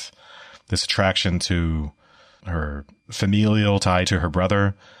death, this attraction to her familial tie to her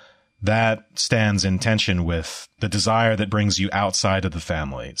brother, that stands in tension with the desire that brings you outside of the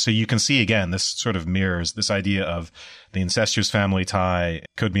family. So you can see, again, this sort of mirrors this idea of the incestuous family tie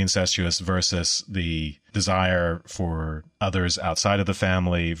could be incestuous versus the desire for others outside of the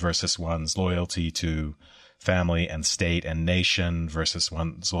family versus one's loyalty to family and state and nation versus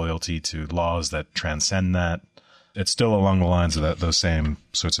one's loyalty to laws that transcend that. It's still along the lines of those same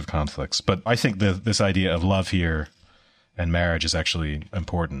sorts of conflicts. But I think this idea of love here and marriage is actually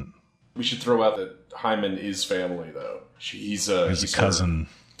important. We should throw out that Hymen is family, though. He's a cousin.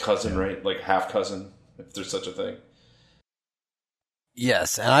 Cousin, right? Like half cousin, if there's such a thing.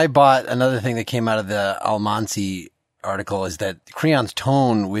 Yes, and I bought another thing that came out of the Almansi article is that Creon's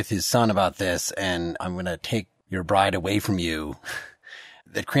tone with his son about this, and I'm going to take your bride away from you,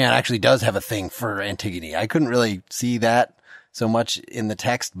 that Creon actually does have a thing for Antigone. I couldn't really see that so much in the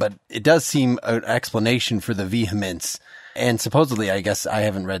text, but it does seem an explanation for the vehemence. And supposedly, I guess I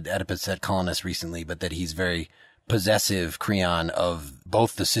haven't read Oedipus at Colonus recently, but that he's very possessive, Creon, of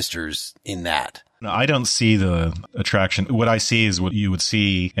both the sisters in that. No, I don't see the attraction. What I see is what you would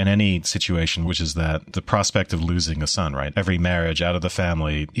see in any situation, which is that the prospect of losing a son, right? Every marriage out of the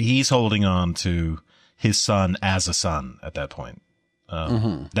family, he's holding on to his son as a son at that point.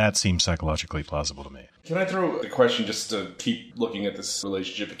 That seems psychologically plausible to me. Can I throw a question just to keep looking at this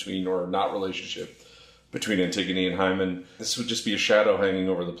relationship between, or not relationship, between Antigone and Hymen? This would just be a shadow hanging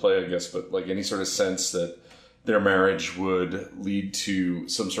over the play, I guess, but like any sort of sense that their marriage would lead to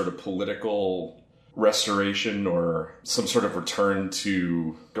some sort of political restoration or some sort of return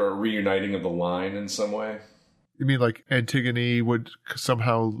to or reuniting of the line in some way? You mean like Antigone would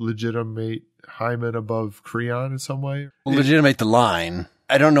somehow legitimate Hymen above Creon in some way? Well, legitimate the line.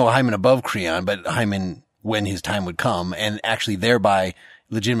 I don't know Hymen above Creon, but Hymen when his time would come, and actually thereby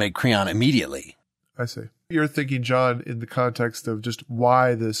legitimate Creon immediately. I see. You're thinking, John, in the context of just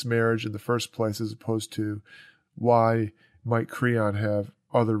why this marriage in the first place, as opposed to why might Creon have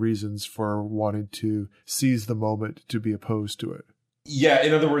other reasons for wanting to seize the moment to be opposed to it. Yeah,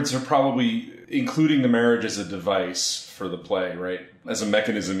 in other words, they're probably including the marriage as a device for the play, right? As a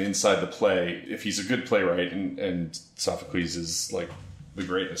mechanism inside the play. If he's a good playwright, and Sophocles is like the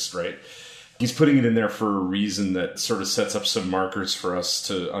greatest, right? He's putting it in there for a reason that sort of sets up some markers for us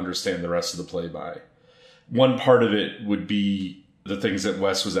to understand the rest of the play by. One part of it would be the things that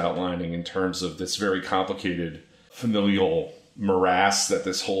Wes was outlining in terms of this very complicated familial morass that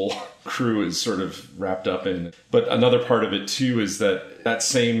this whole crew is sort of wrapped up in. But another part of it too is that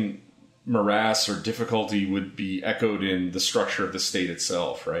same morass or difficulty would be echoed in the structure of the state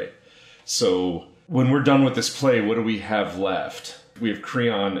itself, right? So when we're done with this play, what do we have left? We have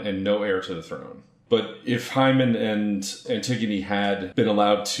Creon and no heir to the throne. But if Hymen and Antigone had been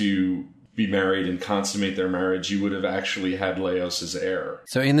allowed to be married and consummate their marriage, you would have actually had Laos as heir.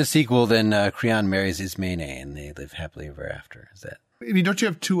 So in the sequel, then Creon marries Ismene and they live happily ever after. Is that? I mean, don't you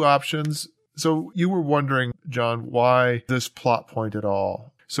have two options? So you were wondering, John, why this plot point at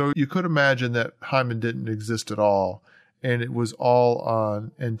all? So you could imagine that Hymen didn't exist at all, and it was all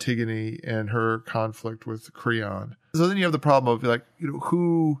on Antigone and her conflict with Creon. So then you have the problem of like,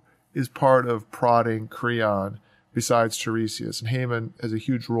 who is part of prodding Creon besides Tiresias? And Haman has a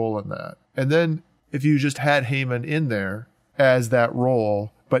huge role in that. And then if you just had Haman in there as that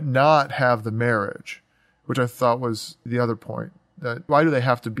role, but not have the marriage, which I thought was the other point, that why do they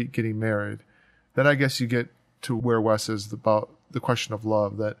have to be getting married? Then I guess you get to where Wes is about the question of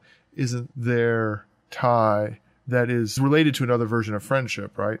love, that isn't their tie that is related to another version of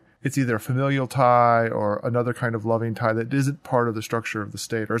friendship, right? It's either a familial tie or another kind of loving tie that isn't part of the structure of the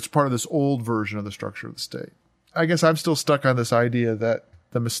state, or it's part of this old version of the structure of the state. I guess I'm still stuck on this idea that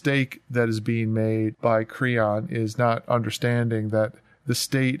the mistake that is being made by Creon is not understanding that the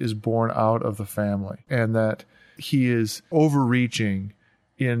state is born out of the family, and that he is overreaching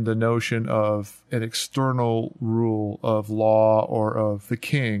in the notion of an external rule of law or of the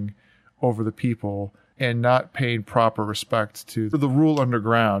king over the people, and not paying proper respect to the rule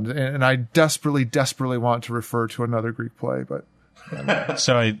underground. And I desperately, desperately want to refer to another Greek play, but...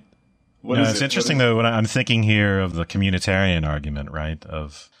 So it's interesting, though, when I'm thinking here of the communitarian argument, right,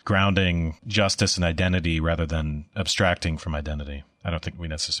 of grounding justice and identity rather than abstracting from identity. I don't think we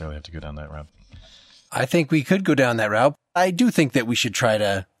necessarily have to go down that route. I think we could go down that route. I do think that we should try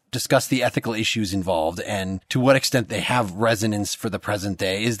to discuss the ethical issues involved and to what extent they have resonance for the present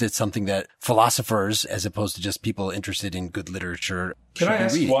day. Is it something that philosophers, as opposed to just people interested in good literature, Can I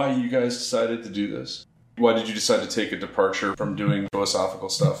ask why you guys decided to do this? Why did you decide to take a departure from doing philosophical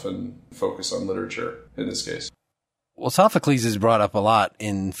stuff and focus on literature in this case? Well, Sophocles is brought up a lot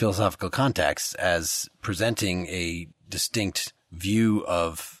in philosophical contexts as presenting a distinct view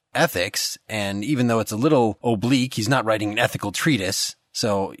of ethics. And even though it's a little oblique, he's not writing an ethical treatise.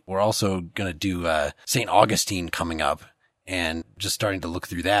 So we're also going to do St. Augustine coming up, and just starting to look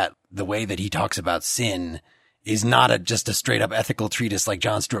through that. The way that he talks about sin is not just a straight up ethical treatise like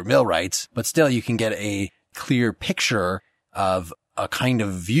John Stuart Mill writes, but still you can get a clear picture of a kind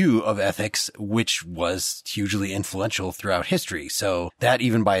of view of ethics, which was hugely influential throughout history. So that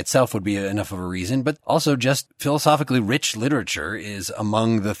even by itself would be enough of a reason, but also just philosophically rich literature is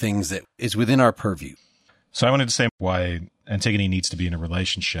among the things that is within our purview. So I wanted to say why Antigone needs to be in a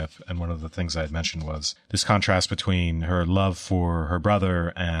relationship. And one of the things I had mentioned was this contrast between her love for her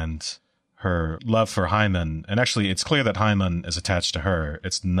brother and her love for Hymen. And actually, it's clear that Hymen is attached to her.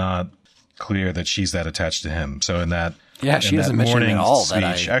 It's not clear that she's that attached to him. So in that, she doesn't mention at all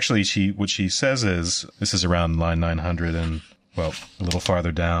speech, actually, what she says is, this is around line 900 and, well, a little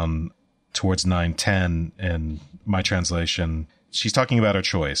farther down towards 910 in my translation. She's talking about her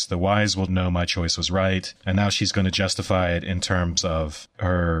choice. The wise will know my choice was right. And now she's going to justify it in terms of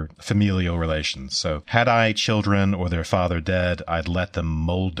her familial relations. So had I children or their father dead, I'd let them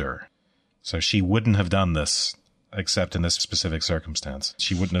molder. So she wouldn't have done this except in this specific circumstance.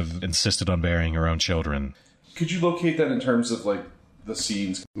 She wouldn't have insisted on bearing her own children. Could you locate that in terms of like the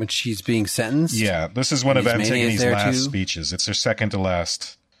scenes? When she's being sentenced? Yeah, this is one of Antigone's last speeches. It's her second to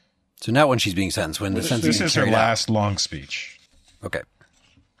last. So not when she's being sentenced, when the sentence This is her last long speech. Okay.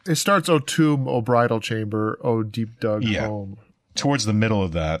 It starts, O tomb, O bridal chamber, O deep dug home. Towards the middle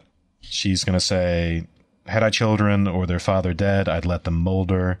of that, she's going to say, had I children or their father dead, I'd let them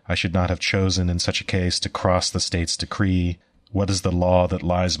molder. I should not have chosen in such a case to cross the state's decree. What is the law that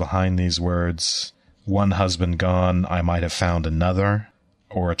lies behind these words? One husband gone, I might have found another,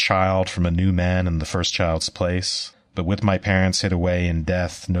 or a child from a new man in the first child's place. But with my parents hid away in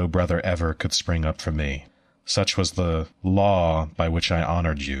death, no brother ever could spring up for me. Such was the law by which I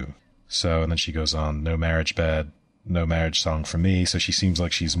honored you. So, and then she goes on, no marriage bed, no marriage song for me. So she seems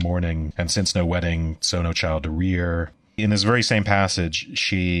like she's mourning, and since no wedding, so no child to rear. In this very same passage,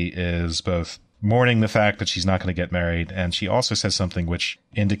 she is both mourning the fact that she's not going to get married, and she also says something which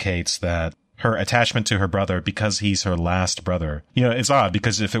indicates that her attachment to her brother, because he's her last brother. You know, it's odd,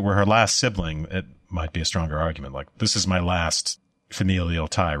 because if it were her last sibling, it might be a stronger argument. Like, this is my last familial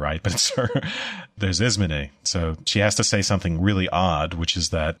tie, right? But it's her, there's Ismene. So she has to say something really odd, which is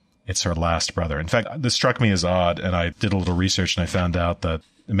that it's her last brother. In fact, this struck me as odd, and I did a little research and I found out that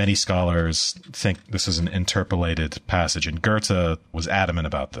many scholars think this is an interpolated passage, and Goethe was adamant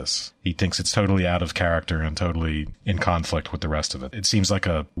about this. He thinks it's totally out of character and totally in conflict with the rest of it. It seems like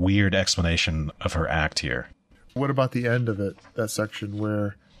a weird explanation of her act here. What about the end of it, that section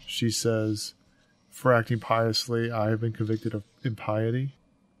where she says, for acting piously, I have been convicted of impiety?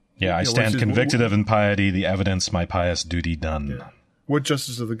 Yeah, I stand convicted of impiety, the evidence my pious duty done. Yeah. What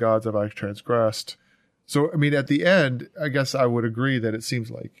justice of the gods have I transgressed? So, I mean, at the end, I guess I would agree that it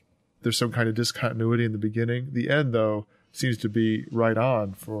seems like there's some kind of discontinuity in the beginning. The end, though, seems to be right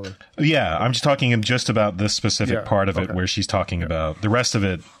on for... Yeah, I'm just talking just about this specific part of it where she's talking about... The rest of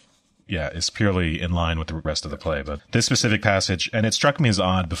it, is purely in line with the rest of the play. But this specific passage, and it struck me as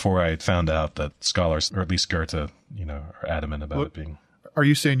odd before I found out that scholars, or at least Goethe, are adamant about it being... Are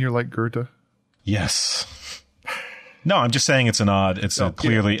you saying you're like Goethe? Yes. No, I'm just saying it's an odd... It's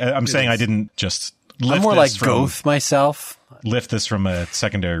clearly... I'm saying I didn't just... I'm more like Goethe myself. Lift this from a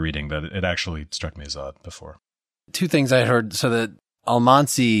secondary reading, that it actually struck me as odd before. Two things I heard. So the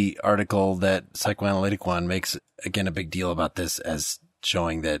Almansi article, that psychoanalytic one, makes, again, a big deal about this as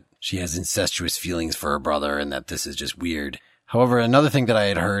showing that she has incestuous feelings for her brother and that this is just weird. However, another thing that I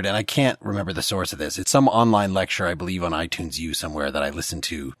had heard, and I can't remember the source of this, it's some online lecture, I believe, on iTunes U somewhere that I listened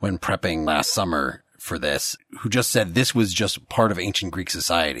to when prepping last summer for this, who just said this was just part of ancient Greek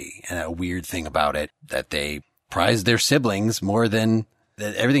society, and a weird thing about it, that they prized their siblings more than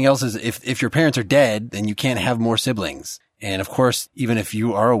that everything else is. If your parents are dead, then you can't have more siblings. And of course, even if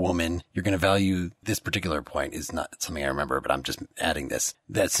you are a woman, you're going to value this particular point is not something I remember, but I'm just adding this,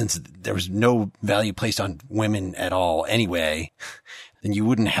 that since there was no value placed on women at all anyway, then you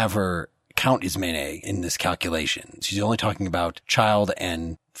wouldn't have her count Ismene in this calculation. She's only talking about child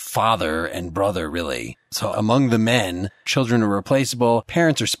and father and brother, really. So among the men, children are replaceable.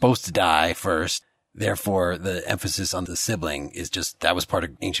 Parents are supposed to die first. Therefore, the emphasis on the sibling is just, that was part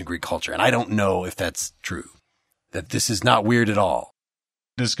of ancient Greek culture. And I don't know if that's true, that this is not weird at all.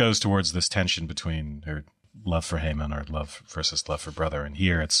 This goes towards this tension between her love for Haman, or love versus love for brother. And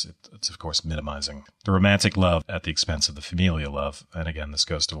here it's of course minimizing the romantic love at the expense of the familial love. And again, this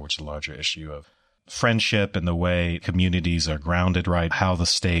goes towards the larger issue of friendship and the way communities are grounded, right? How the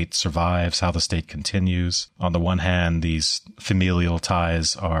state survives, how the state continues. On the one hand, these familial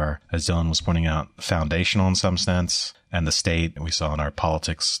ties are, as Dylan was pointing out, foundational in some sense. And the state, we saw in our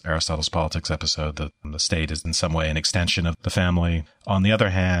Aristotle's politics episode, that the state is in some way an extension of the family. On the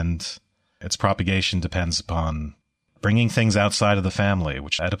other hand, its propagation depends upon bringing things outside of the family,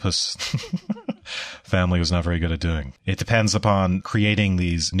 which Oedipus' family was not very good at doing. It depends upon creating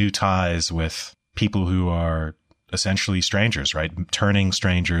these new ties with people who are essentially strangers, right? Turning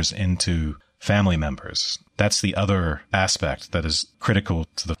strangers into family members. That's the other aspect that is critical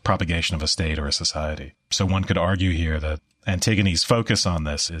to the propagation of a state or a society. So one could argue here that Antigone's focus on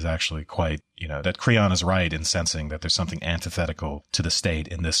this is actually quite, that Creon is right in sensing that there's something antithetical to the state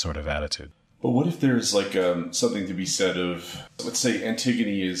in this sort of attitude. But what if there's like something to be said of, let's say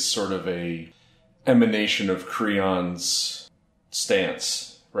Antigone is sort of a emanation of Creon's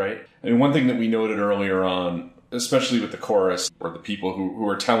stance, right? I mean, one thing that we noted earlier on, especially with the chorus, or the people who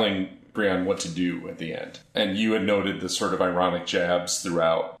are telling Creon what to do at the end. And you had noted the sort of ironic jabs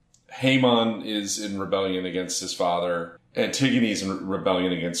throughout. Haemon is in rebellion against his father. Antigone is in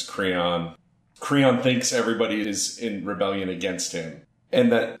rebellion against Creon. Creon thinks everybody is in rebellion against him.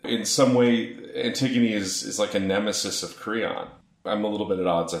 And that in some way, Antigone is like a nemesis of Creon. I'm a little bit at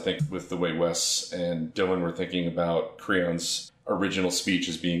odds, I think, with the way Wes and Dylan were thinking about Creon's original speech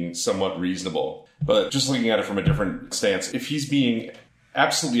as being somewhat reasonable. But just looking at it from a different stance, if he's being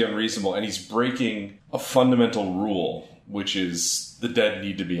absolutely unreasonable and he's breaking a fundamental rule, which is the dead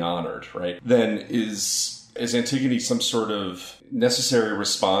need to be honored, right? Then is Antigone some sort of necessary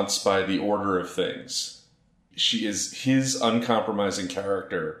response by the order of things? She is his uncompromising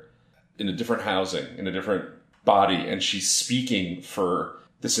character in a different housing, in a different body, and she's speaking for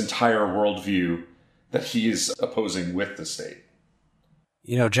this entire worldview that he is opposing with the state.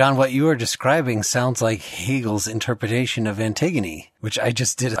 John, what you are describing sounds like Hegel's interpretation of Antigone, which I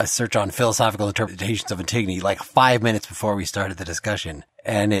just did a search on philosophical interpretations of Antigone like 5 minutes before we started the discussion.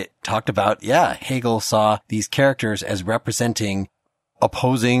 And it talked about, Hegel saw these characters as representing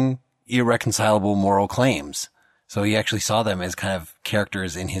opposing irreconcilable moral claims. So he actually saw them as kind of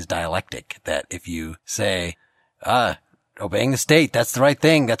characters in his dialectic, that if you say, obeying the state, that's the right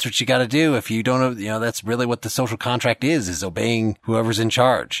thing, that's what you got to do. If you don't, that's really what the social contract is obeying whoever's in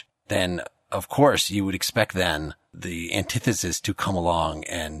charge. Then, of course, you would expect then the antithesis to come along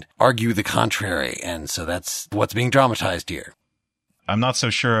and argue the contrary. And so that's what's being dramatized here. I'm not so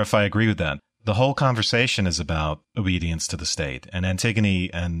sure if I agree with that. The whole conversation is about obedience to the state, and Antigone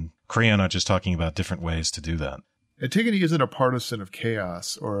and Creon are just talking about different ways to do that. Antigone isn't a partisan of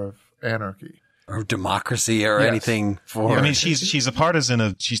chaos or of anarchy. Or democracy or anything for... I mean, she's a partisan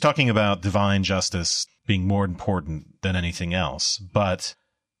of... She's talking about divine justice being more important than anything else, but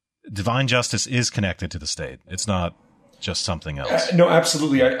divine justice is connected to the state. It's not just something else. No,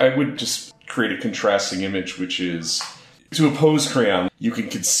 absolutely. I would just create a contrasting image, which is... To oppose Creon, you can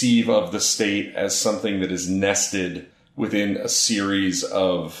conceive of the state as something that is nested within a series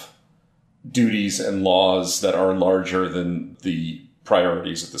of duties and laws that are larger than the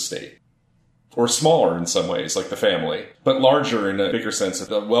priorities of the state. Or smaller in some ways, like the family, but larger in a bigger sense.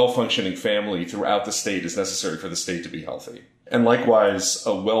 A well-functioning family throughout the state is necessary for the state to be healthy. And likewise,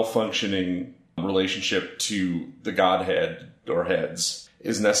 a well-functioning relationship to the Godhead or heads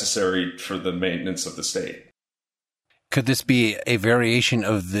is necessary for the maintenance of the state. Could this be a variation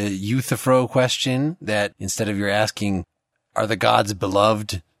of the Euthyphro question, that instead of you're asking, are the gods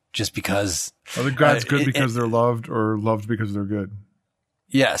beloved just because... Are the gods good because they're loved, or loved because they're good?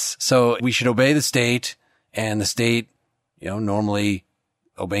 Yes. So we should obey the state, and the state, normally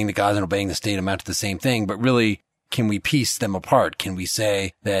obeying the gods and obeying the state amount to the same thing. But really, can we piece them apart? Can we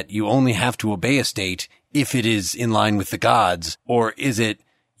say that you only have to obey a state if it is in line with the gods? Or is it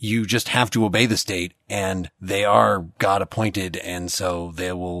you just have to obey the state and they are God appointed, and so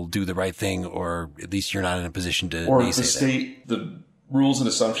they will do the right thing, or at least you're not in a position to or naysay the state, the rules and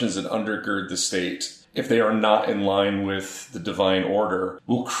assumptions that undergird the state, if they are not in line with the divine order,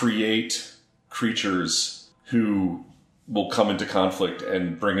 will create creatures who will come into conflict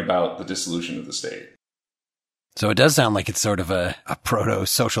and bring about the dissolution of the state. So it does sound like it's sort of a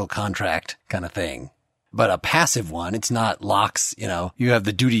proto-social contract kind of thing. But a passive one, it's not Locke's, you have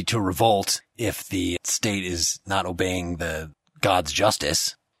the duty to revolt if the state is not obeying the God's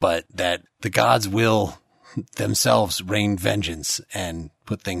justice, but that the gods will themselves rain vengeance and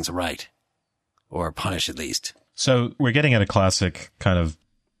put things right, or punish at least. So we're getting at a classic kind of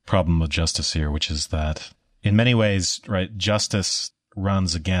problem of justice here, which is that in many ways, right, justice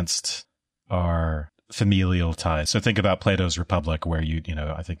runs against our familial ties. So think about Plato's Republic, where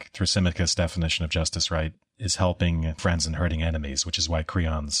I think Thrasymachus' definition of justice, right, is helping friends and hurting enemies, which is why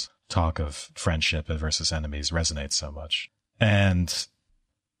Creon's talk of friendship versus enemies resonates so much. And,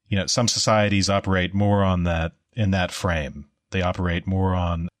 some societies operate more on that, in that frame. They operate more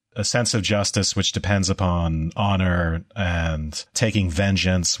on a sense of justice, which depends upon honor and taking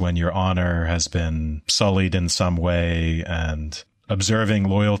vengeance when your honor has been sullied in some way, and observing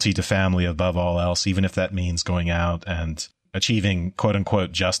loyalty to family above all else, even if that means going out and achieving quote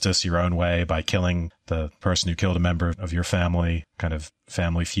unquote justice your own way by killing the person who killed a member of your family, kind of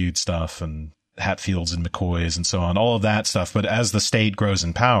family feud stuff, and Hatfields and McCoys and so on, all of that stuff. But as the state grows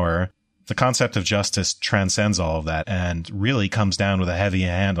in power, the concept of justice transcends all of that and really comes down with a heavy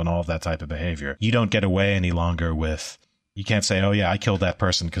hand on all of that type of behavior. You don't get away any longer with, you can't say, oh yeah, I killed that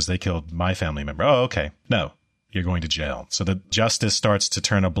person because they killed my family member. Oh, okay. No, you're going to jail. So the justice starts to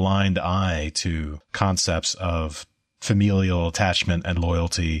turn a blind eye to concepts of familial attachment and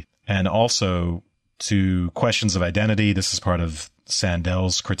loyalty, and also to questions of identity. This is part of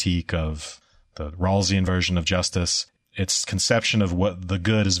Sandel's critique of the Rawlsian version of justice. Its conception of what the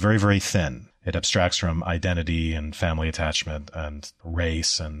good is very, very thin. It abstracts from identity and family attachment and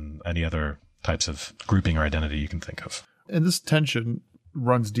race and any other types of grouping or identity you can think of. And this tension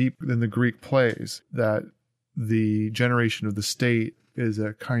runs deep in the Greek plays, that the generation of the state is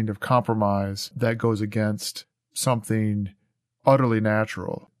a kind of compromise that goes against something utterly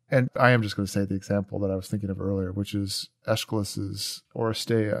natural. And I am just going to say the example that I was thinking of earlier, which is Aeschylus's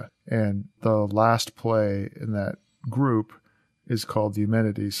Oresteia. And the last play in that group is called the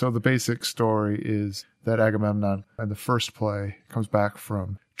Eumenides. So the basic story is that Agamemnon in the first play comes back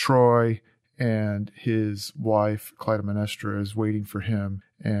from Troy, and his wife Clytemnestra is waiting for him.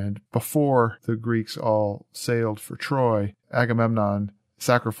 And before the Greeks all sailed for Troy, Agamemnon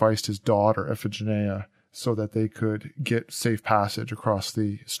sacrificed his daughter Iphigenia so that they could get safe passage across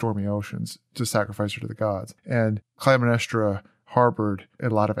the stormy oceans to sacrifice her to the gods. And Clytemnestra harbored a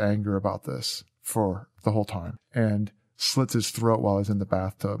lot of anger about this for the whole time, and slits his throat while he's in the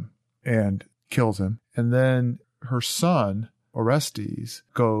bathtub and kills him. And then her son, Orestes,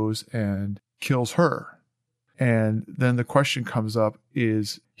 goes and kills her. And then the question comes up,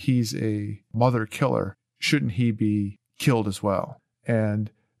 is he's a mother killer, shouldn't he be killed as well?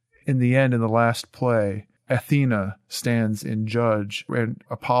 And in the end, in the last play, Athena stands in judge, and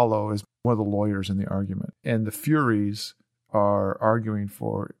Apollo is one of the lawyers in the argument. And the Furies are arguing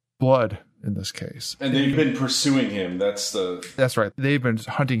for blood in this case. And they've been pursuing him. That's right. They've been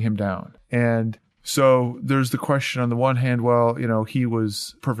hunting him down. And so there's the question on the one hand, well, he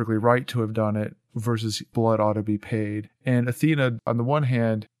was perfectly right to have done it versus blood ought to be paid. And Athena, on the one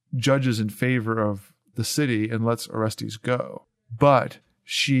hand, judges in favor of the city and lets Orestes go. But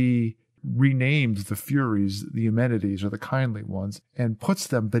she renames the Furies, the Eumenides, or the kindly ones, and puts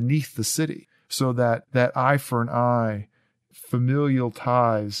them beneath the city, so that eye for an eye, familial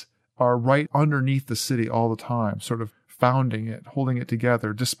ties are right underneath the city all the time, sort of founding it, holding it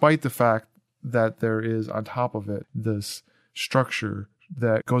together, despite the fact that there is on top of it this structure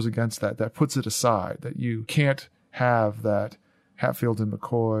that goes against that puts it aside, that you can't have that Hatfield and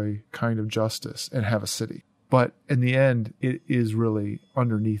McCoy kind of justice and have a city. But in the end, it is really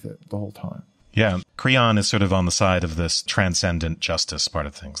underneath it the whole time. Yeah, Creon is sort of on the side of this transcendent justice part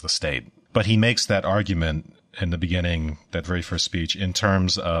of things, the state. But he makes that argument in the beginning, that very first speech, in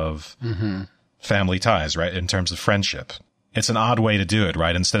terms of family ties, right? In terms of friendship. It's an odd way to do it,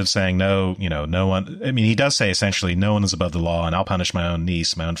 right? Instead of saying, no one, I mean, he does say essentially, no one is above the law, and I'll punish my own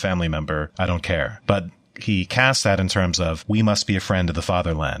niece, my own family member. I don't care. But he casts that in terms of, we must be a friend to the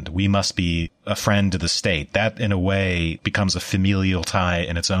fatherland. We must be a friend to the state. That, in a way, becomes a familial tie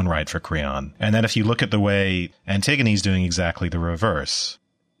in its own right for Creon. And then if you look at the way Antigone's doing exactly the reverse,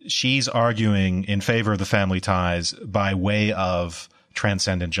 she's arguing in favor of the family ties by way of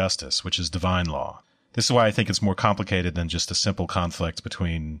transcendent justice, which is divine law. This is why I think it's more complicated than just a simple conflict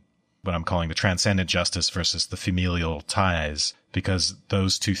between what I'm calling the transcendent justice versus the familial ties, because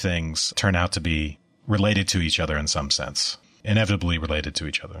those two things turn out to be related to each other in some sense, inevitably related to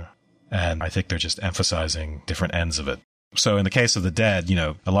each other. And I think they're just emphasizing different ends of it. So in the case of the dead,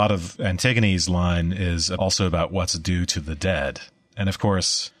 a lot of Antigone's line is also about what's due to the dead. And of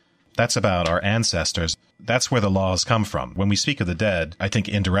course, that's about our ancestors. That's where the laws come from. When we speak of the dead, I think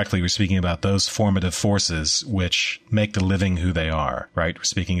indirectly we're speaking about those formative forces which make the living who they are, right? We're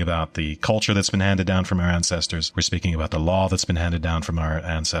speaking about the culture that's been handed down from our ancestors. We're speaking about the law that's been handed down from our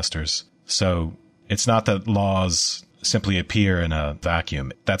ancestors. So it's not that laws simply appear in a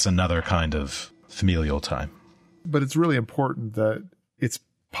vacuum. That's another kind of familial tie. But it's really important that it's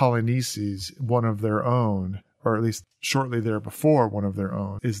Polynices, one of their own, or at least shortly there before one of their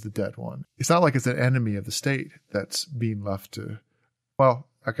own, is the dead one. It's not like it's an enemy of the state that's being left to, well,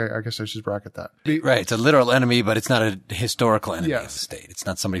 okay, I guess I should bracket that. Right. It's a literal enemy, but it's not a historical enemy of Yes. the state. It's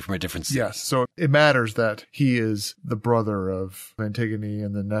not somebody from a different state. Yes. So it matters that he is the brother of Antigone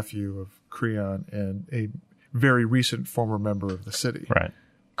and the nephew of Creon and a very recent former member of the city. Right.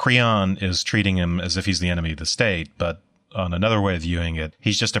 Creon is treating him as if he's the enemy of the state, but on another way of viewing it,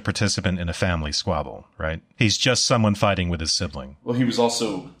 he's just a participant in a family squabble, right? He's just someone fighting with his sibling. Well, he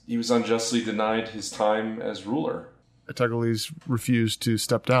was unjustly denied his time as ruler. Antigone refused to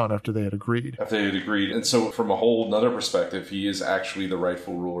step down after they had agreed. And so from a whole nother perspective, he is actually the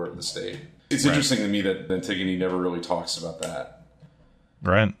rightful ruler of the state. It's interesting to me that Antigone never really talks about that.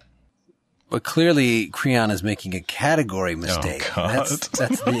 Right. But clearly, Creon is making a category mistake. Oh, God.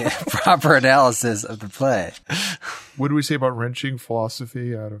 That's the proper analysis of the play. What do we say about wrenching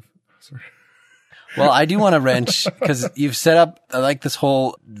philosophy out of... Sorry. Well, I do want to wrench because you've set up, I like this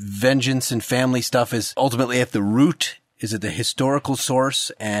whole vengeance and family stuff is ultimately at the root. Is it the historical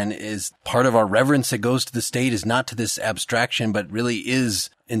source and is part of our reverence that goes to the state is not to this abstraction, but really is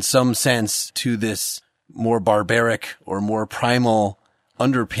in some sense to this more barbaric or more primal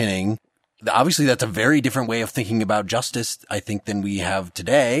underpinning. Obviously, that's a very different way of thinking about justice, I think, than we have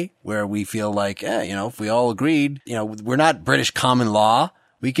today, where we feel like, if we all agreed, we're not British common law.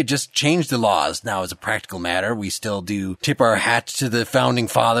 We could just change the laws now as a practical matter. We still do tip our hat to the founding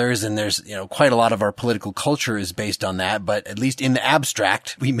fathers, and there's, quite a lot of our political culture is based on that. But at least in the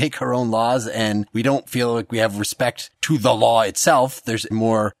abstract, we make our own laws, and we don't feel like we have respect to the law itself. There's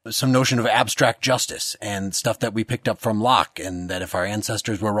more some notion of abstract justice and stuff that we picked up from Locke, and that if our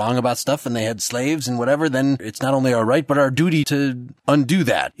ancestors were wrong about stuff and they had slaves and whatever, then it's not only our right, but our duty to undo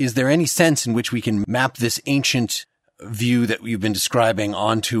that. Is there any sense in which we can map this ancient view that we've been describing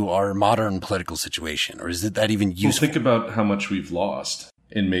onto our modern political situation? Or is it that even useful? Well, think about how much we've lost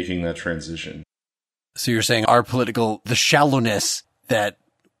in making that transition. So you're saying the shallowness that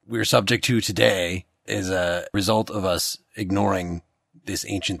we're subject to today is a result of us ignoring this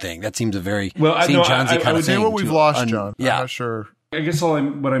ancient thing. That seems a very St. Johnsy kind I of would say thing. what we've lost, John. Yeah. I'm not sure. I guess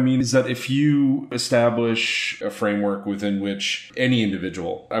what I mean is that if you establish a framework within which any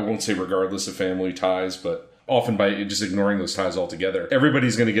individual, I won't say regardless of family ties, but often by just ignoring those ties altogether,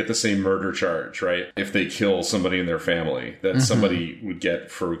 everybody's going to get the same murder charge, right? If they kill somebody in their family, that somebody would get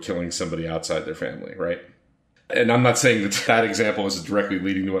for killing somebody outside their family, right? And I'm not saying that example is directly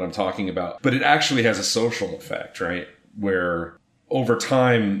leading to what I'm talking about, but it actually has a social effect, right? Where over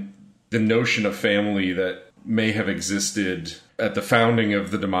time, the notion of family that may have existed at the founding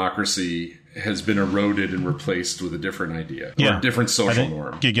of the democracy has been eroded and replaced with a different idea, or a different social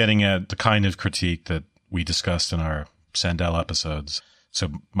norm. You're getting at the kind of critique that we discussed in our Sandel episodes. So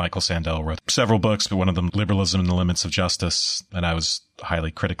Michael Sandel wrote several books, but one of them, Liberalism and the Limits of Justice, and I was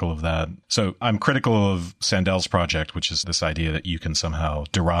highly critical of that. So I'm critical of Sandel's project, which is this idea that you can somehow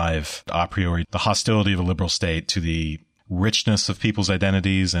derive a priori the hostility of a liberal state to the richness of people's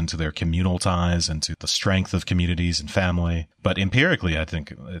identities and to their communal ties and to the strength of communities and family. But empirically, I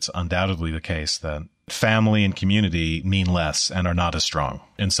think it's undoubtedly the case that family and community mean less and are not as strong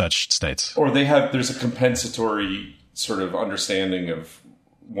in such states. Or there's a compensatory sort of understanding of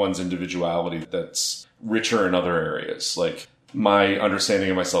one's individuality that's richer in other areas. Like my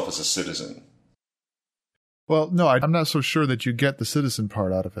understanding of myself as a citizen. Well, no, I'm not so sure that you get the citizen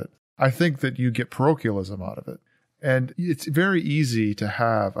part out of it. I think that you get parochialism out of it. And it's very easy to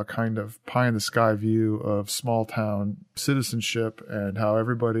have a kind of pie-in-the-sky view of small-town citizenship and how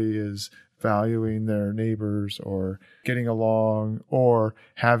everybody is valuing their neighbors or getting along or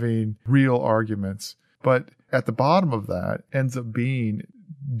having real arguments. But at the bottom of that ends up being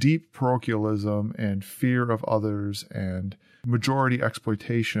deep parochialism and fear of others and majority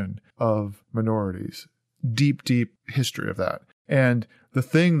exploitation of minorities. Deep, deep history of that. And the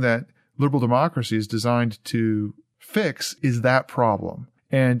thing that liberal democracy is designed to fix is that problem.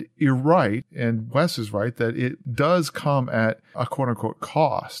 And you're right, and Wes is right, that it does come at a quote-unquote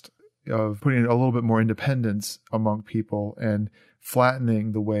cost of putting a little bit more independence among people and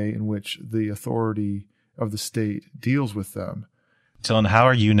flattening the way in which the authority of the state deals with them. Dylan, how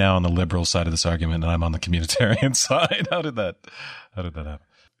are you now on the liberal side of this argument and I'm on the communitarian side? How did that happen?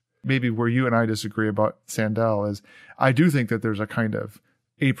 Maybe where you and I disagree about Sandel is I do think that there's a kind of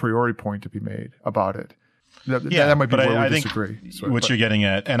a priori point to be made about it. That might be where we disagree. What you're getting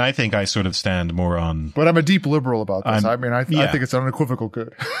at, and I think I sort of stand more on... But I'm a deep liberal about this. I think it's an unequivocal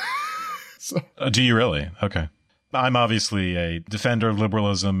good. Do you really? Okay. I'm obviously a defender of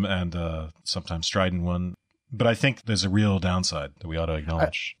liberalism and sometimes strident one. But I think there's a real downside that we ought to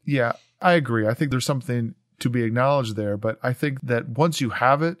acknowledge. I agree. I think there's something to be acknowledged there, but I think that once you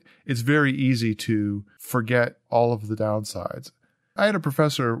have it, it's very easy to forget all of the downsides. I had a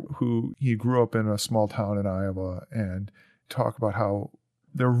professor who he grew up in a small town in Iowa and talk about how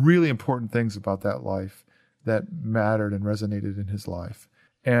there are really important things about that life that mattered and resonated in his life.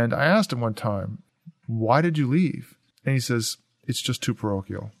 And I asked him one time, why did you leave? And he says, it's just too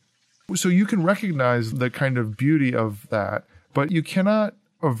parochial. So you can recognize the kind of beauty of that, but you cannot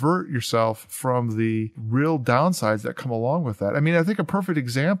avert yourself from the real downsides that come along with that. I mean, I think a perfect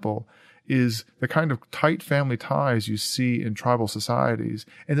example is the kind of tight family ties you see in tribal societies,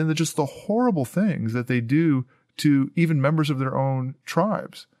 and then just the horrible things that they do to even members of their own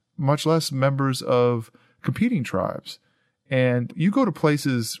tribes, much less members of competing tribes. And you go to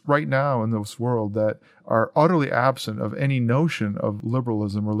places right now in this world that are utterly absent of any notion of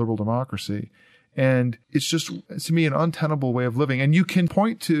liberalism or liberal democracy. And it's just, to me, an untenable way of living. And you can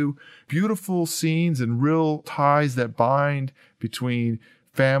point to beautiful scenes and real ties that bind between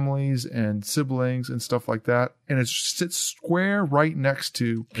families and siblings and stuff like that. And it sits square right next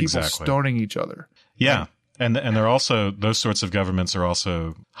to people stoning each other. Yeah. And they're also, those sorts of governments are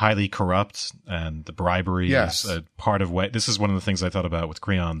also highly corrupt, and the bribery is a part of what, this is one of the things I thought about with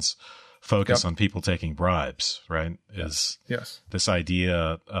Creon's focus on people taking bribes, right? Is this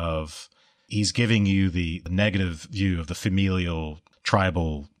idea of he's giving you the negative view of the familial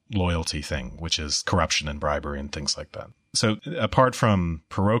tribal loyalty thing, which is corruption and bribery and things like that. So apart from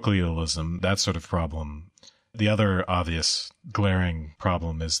parochialism, that sort of problem, the other obvious glaring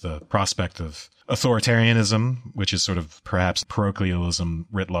problem is the prospect of authoritarianism, which is sort of perhaps parochialism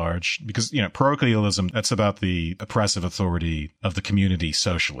writ large, because, parochialism, that's about the oppressive authority of the community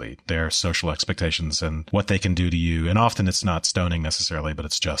socially, their social expectations and what they can do to you. And often it's not stoning necessarily, but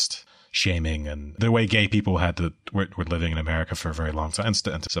it's just shaming. And the way gay people were living in America for a very long time,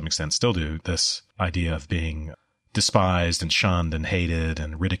 and to some extent still do, this idea of being despised and shunned and hated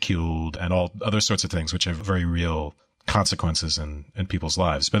and ridiculed and all other sorts of things, which have very real consequences in people's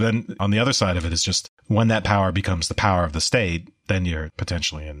lives. But then on the other side of it is just when that power becomes the power of the state, then you're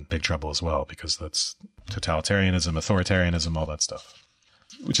potentially in big trouble as well, because that's totalitarianism, authoritarianism, all that stuff,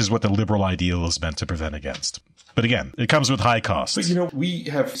 which is what the liberal ideal is meant to prevent against. But again, it comes with high costs. But, we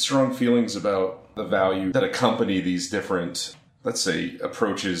have strong feelings about the value that accompany these different, let's say,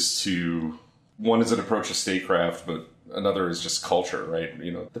 approaches to, one is an approach to statecraft, but another is just culture, right?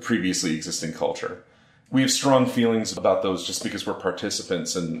 The previously existing culture. We have strong feelings about those just because we're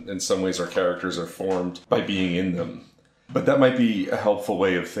participants, and in some ways our characters are formed by being in them. But that might be a helpful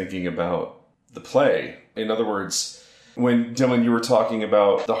way of thinking about the play. In other words, when Dylan, you were talking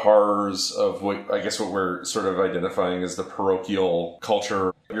about the horrors of what we're sort of identifying as the parochial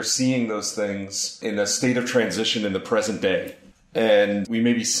culture, you're seeing those things in a state of transition in the present day. And we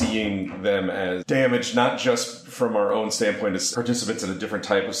may be seeing them as damaged, not just from our own standpoint as participants in a different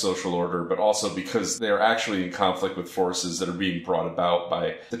type of social order, but also because they are actually in conflict with forces that are being brought about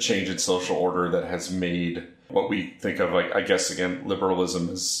by the change in social order that has made what we think of, liberalism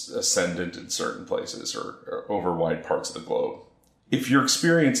as ascendant in certain places or over wide parts of the globe. If your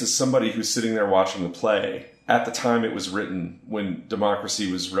experience is somebody who's sitting there watching the play, at the time it was written, when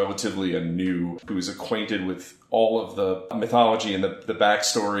democracy was relatively new, who was acquainted with all of the mythology and the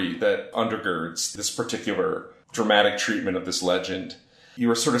backstory that undergirds this particular dramatic treatment of this legend,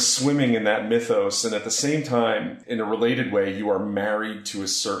 you are sort of swimming in that mythos, and at the same time, in a related way, you are married to a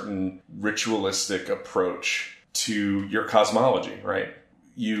certain ritualistic approach to your cosmology, right?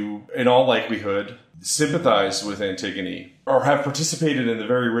 You, in all likelihood, sympathize with Antigone or have participated in the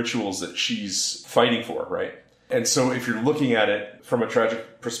very rituals that she's fighting for, right? And so if you're looking at it from a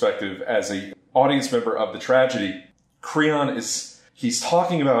tragic perspective as a audience member of the tragedy, Creon he's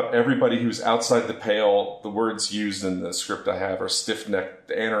talking about everybody who's outside the pale. The words used in the script I have are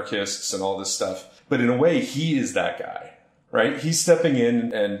stiff-necked anarchists and all this stuff. But in a way, he is that guy, right? He's stepping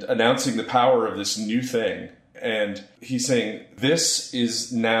in and announcing the power of this new thing. And he's saying, this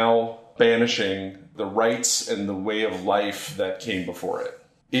is now banishing the rights and the way of life that came before it.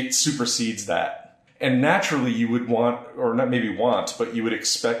 It supersedes that. And naturally you would want, or not maybe want, but you would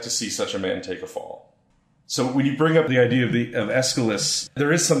expect to see such a man take a fall. So when you bring up the idea of Aeschylus,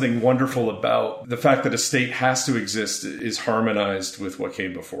 there is something wonderful about the fact that a state has to exist is harmonized with what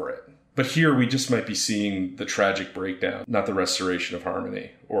came before it. But here we just might be seeing the tragic breakdown, not the restoration of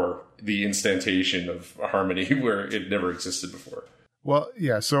harmony or the instantation of harmony where it never existed before. Well,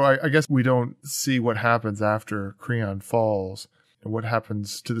 yeah, so I guess we don't see what happens after Creon falls and what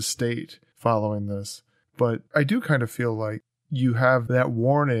happens to the state following this. But I do kind of feel like you have that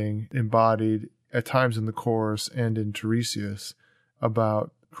warning embodied at times in the chorus and in Tiresias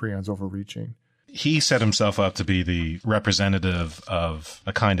about Creon's overreaching. He set himself up to be the representative of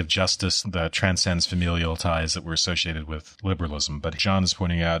a kind of justice that transcends familial ties that were associated with liberalism. But John is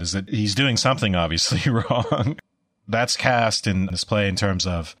pointing out is that he's doing something obviously wrong. That's cast in this play in terms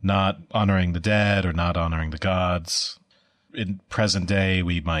of not honoring the dead or not honoring the gods. In present day,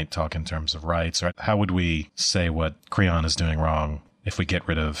 we might talk in terms of rights. Or how would we say what Creon is doing wrong if we get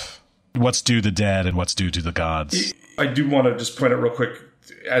rid of what's due the dead and what's due to the gods? I do want to just point out real quick,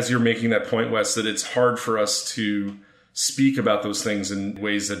 as you're making that point, Wes, that it's hard for us to speak about those things in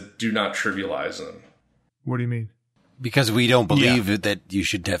ways that do not trivialize them. What do you mean? Because we don't believe that you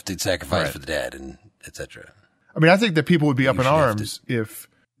should have to sacrifice for the dead and etc. I mean, I think that people would be up in arms if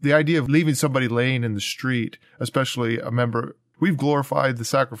the idea of leaving somebody laying in the street, especially a member, we've glorified the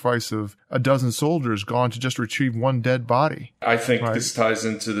sacrifice of a dozen soldiers gone to just retrieve one dead body. I think this ties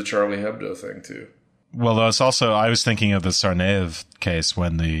into the Charlie Hebdo thing too. Well, it's also, I was thinking of the Tsarnaev case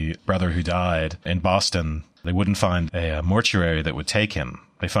when the brother who died in Boston, they wouldn't find a mortuary that would take him.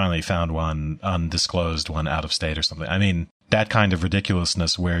 They finally found one undisclosed, one out of state or something. I mean, that kind of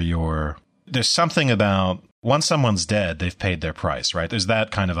ridiculousness where there's something about once someone's dead, they've paid their price, right? There's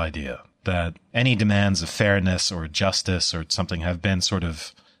that kind of idea that any demands of fairness or justice or something have been sort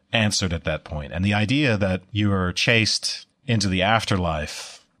of answered at that point. And the idea that you are chased into the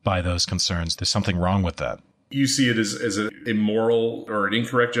afterlife by those concerns, there's something wrong with that. You see it as an immoral or an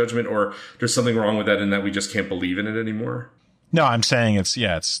incorrect judgment, or there's something wrong with that in that we just can't believe in it anymore? No, I'm saying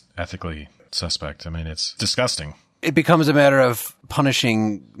it's ethically suspect. I mean, it's disgusting. It becomes a matter of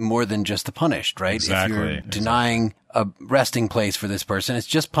punishing more than just the punished, right? Exactly. If you're denying a resting place for this person, it's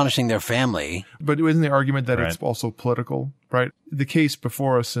just punishing their family. But isn't the argument that it's also political, right? The case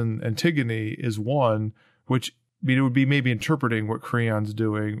before us in Antigone is one which, I mean, it would be maybe interpreting what Creon's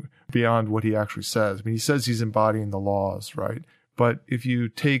doing beyond what he actually says. I mean, he says he's embodying the laws, right? But if you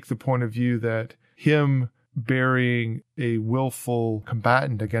take the point of view that him burying a willful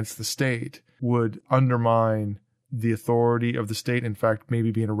combatant against the state would undermine the authority of the state, in fact,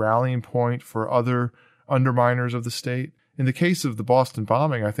 maybe being a rallying point for other underminers of the state. In the case of the Boston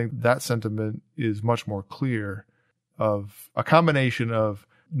bombing, I think that sentiment is much more clear, of a combination of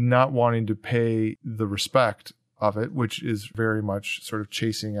not wanting to pay the respect of it, which is very much sort of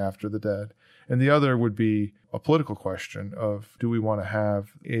chasing after the dead. And the other would be a political question of, do we want to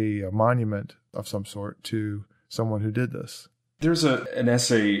have a monument of some sort to someone who did this? There's an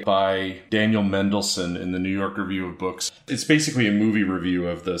essay by Daniel Mendelsohn in the New York Review of Books. It's basically a movie review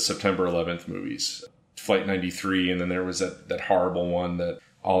of the September 11th movies, Flight 93, and then there was that horrible one that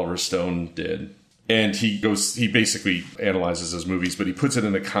Oliver Stone did. And he basically analyzes those movies, but he puts it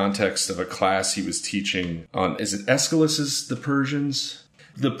in the context of a class he was teaching on, is it Aeschylus's The Persians?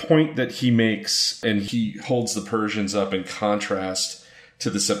 The point that he makes, and he holds the Persians up in contrast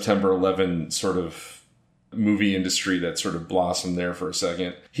to the September 11 sort of movie industry that sort of blossomed there for a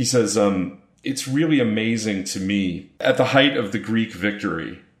second. He says, it's really amazing to me, at the height of the Greek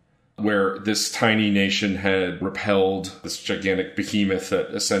victory, where this tiny nation had repelled this gigantic behemoth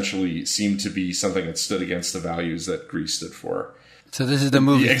that essentially seemed to be something that stood against the values that Greece stood for. So this is the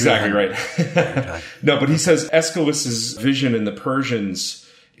movie. Yeah, exactly right. No, but he says Aeschylus's vision in the Persians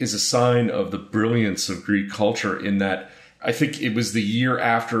is a sign of the brilliance of Greek culture, in that I think it was the year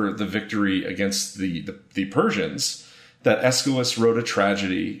after the victory against the Persians that Aeschylus wrote a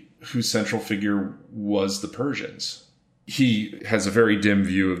tragedy whose central figure was the Persians. He has a very dim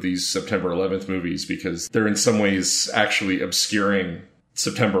view of these September 11th movies because they're in some ways actually obscuring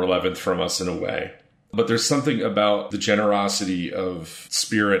September 11th from us in a way. But there's something about the generosity of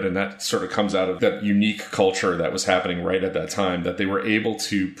spirit, and that sort of comes out of that unique culture that was happening right at that time, that they were able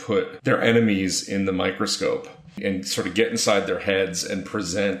to put their enemies in the microscope and sort of get inside their heads and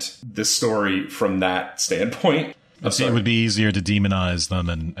present this story from that standpoint. It would be easier to demonize them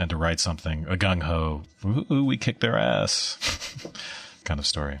and to write something, a gung-ho, ooh, we kicked their ass kind of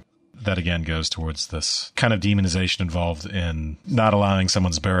story. That again goes towards this kind of demonization involved in not allowing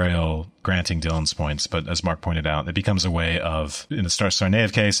someone's burial, granting Dylan's points. But as Mark pointed out, it becomes a way of, in the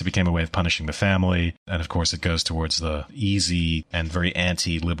Tsarnaev case, it became a way of punishing the family. And of course, it goes towards the easy and very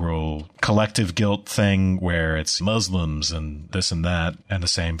anti-liberal collective guilt thing where it's Muslims and this and that. And the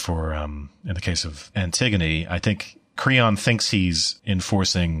same for, in the case of Antigone, I think Creon thinks he's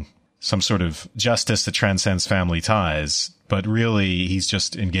enforcing some sort of justice that transcends family ties, but really he's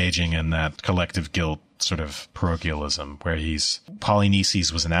just engaging in that collective guilt sort of parochialism where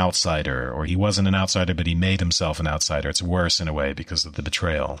Polynices was an outsider, or he wasn't an outsider, but he made himself an outsider. It's worse in a way because of the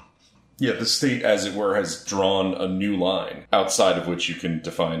betrayal. Yeah, the state, as it were, has drawn a new line outside of which you can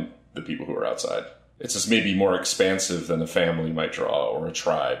define the people who are outside. It's just maybe more expansive than a family might draw or a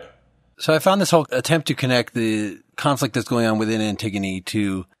tribe. So I found this whole attempt to connect the conflict that's going on within Antigone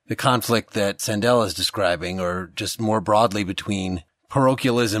to the conflict that Sandel is describing, or just more broadly between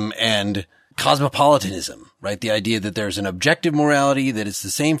parochialism and cosmopolitanism, right? The idea that there's an objective morality, that it's the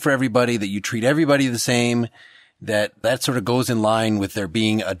same for everybody, that you treat everybody the same, that sort of goes in line with there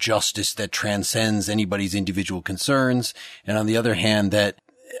being a justice that transcends anybody's individual concerns. And on the other hand, that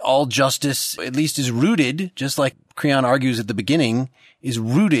all justice, at least, is rooted, just like Creon argues at the beginning, is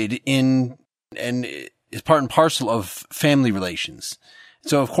rooted in and is part and parcel of family relations.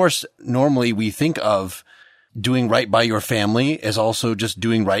 So, of course, normally we think of doing right by your family as also just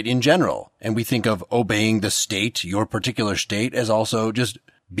doing right in general. And we think of obeying the state, your particular state, as also just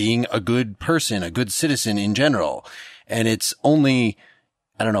being a good person, a good citizen in general. And it's only,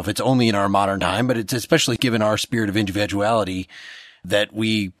 I don't know if it's only in our modern time, but it's especially given our spirit of individuality that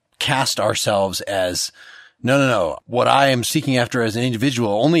we cast ourselves as, no. What I am seeking after as an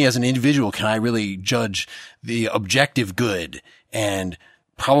individual, only as an individual can I really judge the objective good, and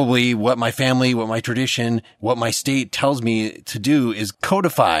probably what my family, what my tradition, what my state tells me to do is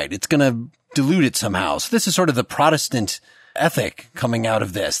codified. It's going to dilute it somehow. So this is sort of the Protestant ethic coming out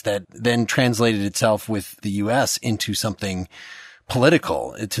of this that then translated itself with the U.S. into something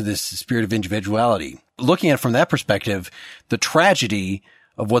political, into this spirit of individuality. Looking at it from that perspective, the tragedy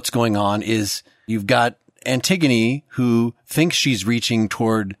of what's going on is you've got Antigone, who thinks she's reaching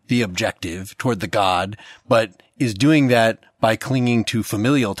toward the objective, toward the god, but is doing that by clinging to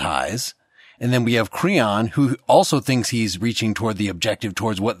familial ties. And then we have Creon, who also thinks he's reaching toward the objective,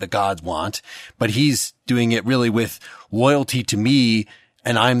 towards what the gods want, but he's doing it really with loyalty to me,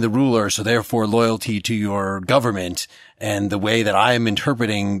 and I'm the ruler, so therefore loyalty to your government and the way that I am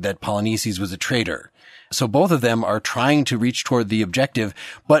interpreting that Polynices was a traitor. So both of them are trying to reach toward the objective,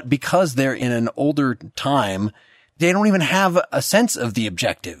 but because they're in an older time, they don't even have a sense of the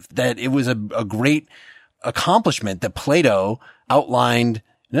objective, that it was a great accomplishment that Plato outlined.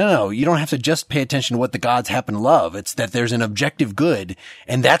 No, you don't have to just pay attention to what the gods happen to love. It's that there's an objective good,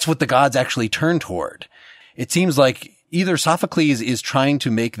 and that's what the gods actually turn toward. It seems like either Sophocles is trying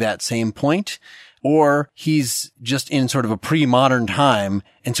to make that same point, or he's just in sort of a pre-modern time,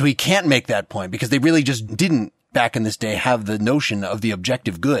 and so he can't make that point because they really just didn't, back in this day, have the notion of the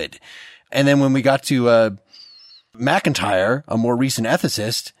objective good. And then when we got to MacIntyre, a more recent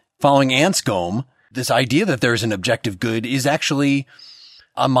ethicist, following Anscombe, this idea that there's an objective good is actually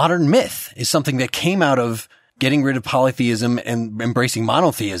a modern myth, is something that came out of getting rid of polytheism and embracing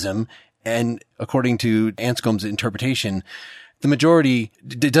monotheism. And according to Anscombe's interpretation, the majority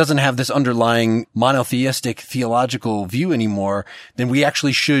doesn't have this underlying monotheistic theological view anymore. Then we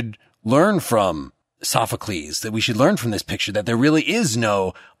actually should learn from Sophocles, that we should learn from this picture that there really is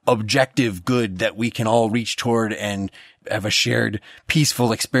no objective good that we can all reach toward and have a shared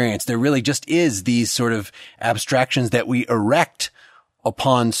peaceful experience. There really just is these sort of abstractions that we erect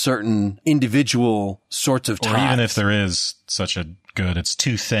upon certain individual sorts of ties. Or even if there is such a good, it's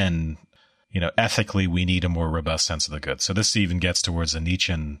too thin. Ethically, we need a more robust sense of the good. So this even gets towards a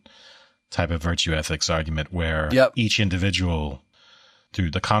Nietzschean type of virtue ethics argument where each individual,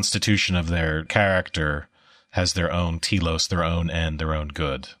 through the constitution of their character, has their own telos, their own end, their own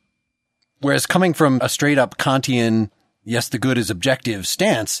good. Whereas coming from a straight up Kantian, yes, the good is objective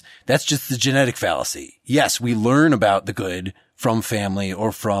stance, that's just the genetic fallacy. Yes, we learn about the good from family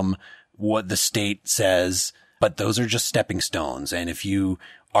or from what the state says, but those are just stepping stones. And if you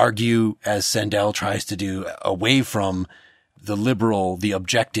argue, as Sandel tries to do, away from the liberal, the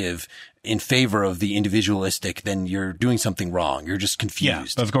objective, in favor of the individualistic, then you're doing something wrong. You're just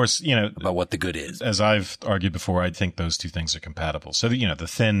confused. Yeah, of course, about what the good is. As I've argued before, I think those two things are compatible. So, the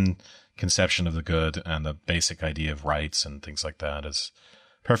thin conception of the good and the basic idea of rights and things like that is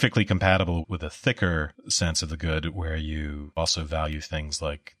perfectly compatible with a thicker sense of the good where you also value things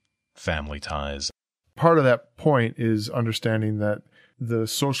like family ties. Part of that point is understanding that the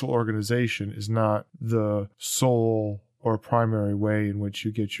social organization is not the sole or primary way in which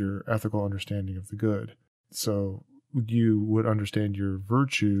you get your ethical understanding of the good. So you would understand your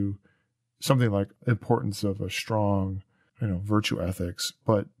virtue, something like importance of a strong, virtue ethics,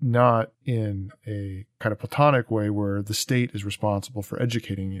 but not in a kind of Platonic way where the state is responsible for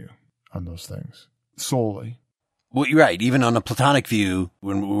educating you on those things solely. Well, you're right. Even on a Platonic view,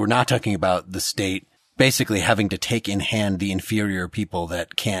 when we're not talking about the state basically having to take in hand the inferior people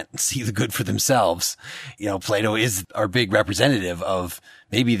that can't see the good for themselves. Plato is our big representative of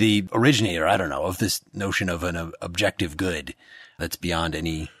maybe the originator, I don't know, of this notion of an objective good that's beyond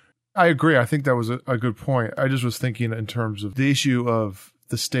any. I agree. I think that was a good point. I just was thinking in terms of the issue of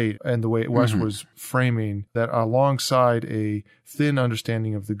the state and the way West was framing that alongside a thin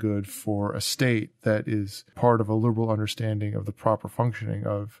understanding of the good for a state that is part of a liberal understanding of the proper functioning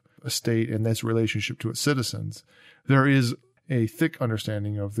of a state and its relationship to its citizens, there is a thick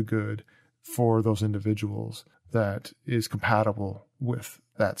understanding of the good for those individuals that is compatible with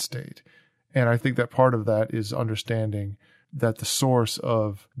that state. And I think that part of that is understanding that the source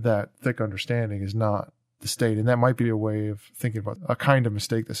of that thick understanding is not the state. And that might be a way of thinking about a kind of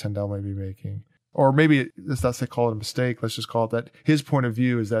mistake that Sandel may be making. Or maybe let's not say call it a mistake. Let's just call it that his point of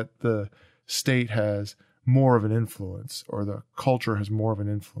view is that the state has more of an influence, or the culture has more of an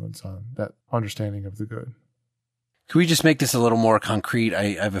influence on that understanding of the good. Can we just make this a little more concrete?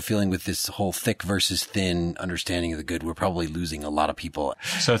 I have a feeling with this whole thick versus thin understanding of the good, we're probably losing a lot of people.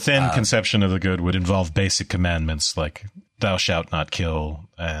 So a thin conception of the good would involve basic commandments like thou shalt not kill,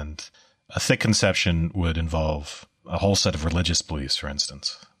 and a thick conception would involve a whole set of religious beliefs, for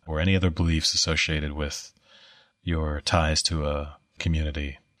instance, or any other beliefs associated with your ties to a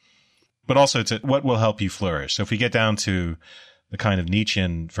community. But also to what will help you flourish. So if we get down to the kind of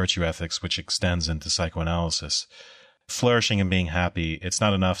Nietzschean virtue ethics, which extends into psychoanalysis, flourishing and being happy, it's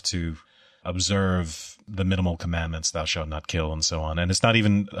not enough to observe the minimal commandments, thou shalt not kill, and so on. And it's not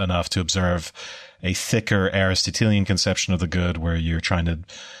even enough to observe a thicker Aristotelian conception of the good where you're trying to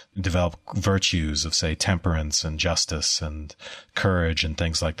develop virtues of, say, temperance and justice and courage and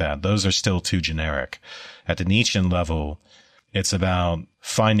things like that. Those are still too generic. At the Nietzschean level, it's about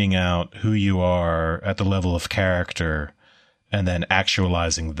finding out who you are at the level of character and then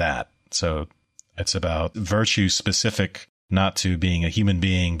actualizing that. So it's about virtue specific, not to being a human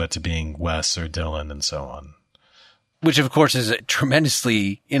being, but to being Wes or Dylan and so on. Which, of course, is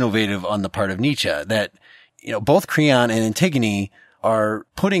tremendously innovative on the part of Nietzsche, that, you know, both Creon and Antigone are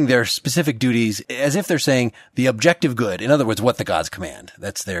putting their specific duties as if they're saying the objective good. In other words, what the gods command.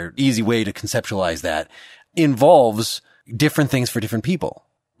 That's their easy way to conceptualize that. Involves different things for different people,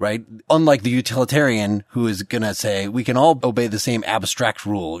 right? Unlike the utilitarian who is going to say we can all obey the same abstract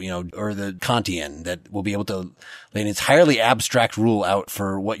rule, you know, or the Kantian that will be able to lay an entirely abstract rule out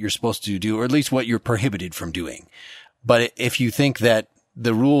for what you're supposed to do, or at least what you're prohibited from doing. But if you think that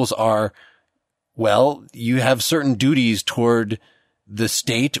the rules are, well, you have certain duties toward the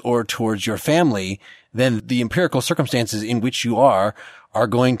state or towards your family, then the empirical circumstances in which you are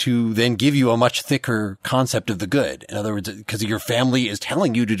going to then give you a much thicker concept of the good. In other words, because your family is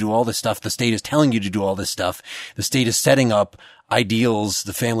telling you to do all this stuff, the state is telling you to do all this stuff, the state is setting up ideals,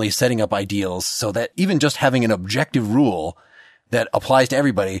 the family is setting up ideals, so that even just having an objective rule that applies to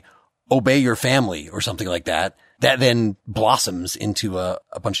everybody, obey your family or something like that, that then blossoms into a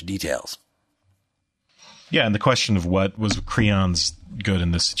bunch of details. Yeah, and the question of what was Creon's good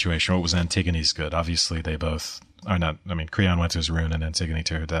in this situation, what was Antigone's good? Obviously, they both are not. I mean, Creon went to his ruin and Antigone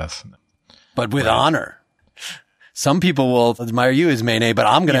to her death. But with honor. Some people will admire you as Manet, but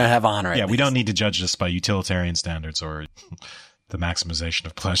I'm going to have honor. Yeah, we don't need to judge this by utilitarian standards or the maximization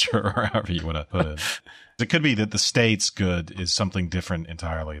of pleasure or however you want to put it. It could be that the state's good is something different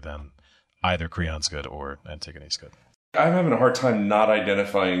entirely than either Creon's good or Antigone's good. I'm having a hard time not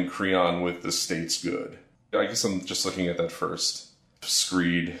identifying Creon with the state's good. I guess I'm just looking at that first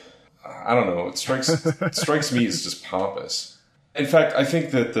screed. I don't know. It strikes me as just pompous. In fact, I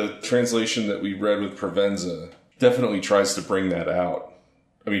think that the translation that we read with Provenza definitely tries to bring that out.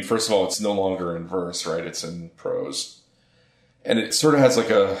 I mean, first of all, it's no longer in verse, right? It's in prose. And it sort of has like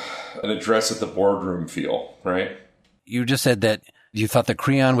an address at the boardroom feel, right? You just said that you thought that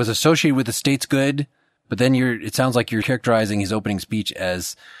Creon was associated with the state's good, but then it sounds like you're characterizing his opening speech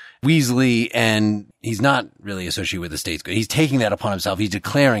as Weasley, and he's not really associated with the state's good. He's taking that upon himself. He's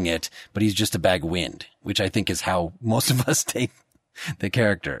declaring it, but he's just a bag of wind, which I think is how most of us take the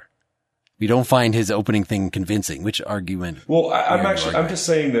character. We don't find his opening thing convincing. Which argument? Well, I'm just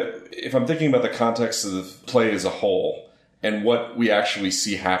saying that if I'm thinking about the context of the play as a whole and what we actually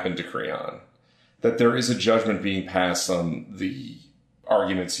see happen to Creon, that there is a judgment being passed on the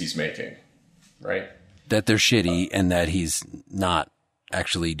arguments he's making, right? That they're shitty and that he's not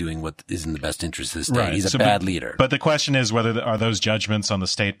actually doing what is in the best interest of the state. Right. He's a bad leader. But the question is whether are those judgments on the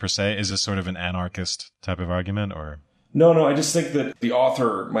state per se? Is this sort of an anarchist type of argument, or? No, I just think that the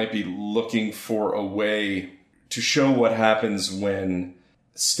author might be looking for a way to show what happens when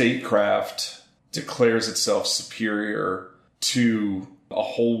statecraft declares itself superior to a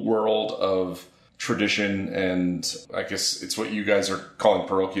whole world of tradition, and I guess it's what you guys are calling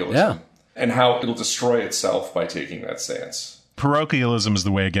parochialism. Yeah. And how it'll destroy itself by taking that stance. Parochialism is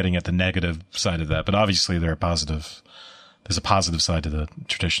the way of getting at the negative side of that, but obviously there's a positive side to the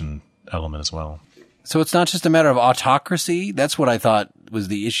tradition element as well. So it's not just a matter of autocracy. That's what I thought was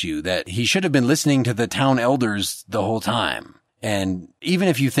the issue, that he should have been listening to the town elders the whole time. And even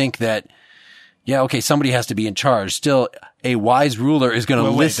if you think that, yeah, okay, somebody has to be in charge, still a wise ruler is going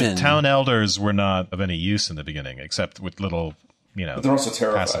to listen. The town elders were not of any use in the beginning, except with little, but they're also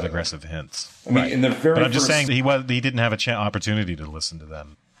terrified. Passive aggressive hints. I mean, in the very but I'm just saying he didn't have opportunity to listen to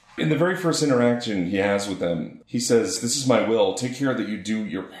them. In the very first interaction he has with them, he says, "This is my will. Take care that you do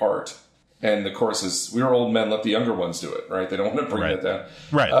your part." And the chorus is, "We are old men, let the younger ones do it," right? They don't want to bring that down.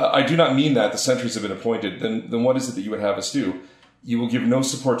 Right. I do not mean that. The sentries have been appointed. Then what is it that you would have us do? "You will give no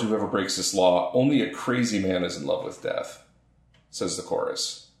support to whoever breaks this law. Only a crazy man is in love with death," says the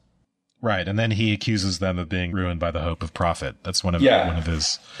chorus. Right. And then he accuses them of being ruined by the hope of profit. That's one of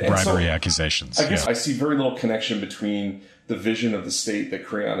his bribery accusations. I guess I see very little connection between the vision of the state that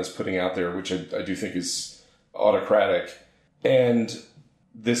Creon is putting out there, which I do think is autocratic, and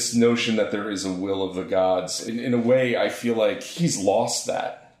this notion that there is a will of the gods. In a way, I feel like he's lost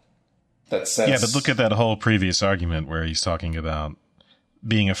that sense. Yeah, but look at that whole previous argument where he's talking about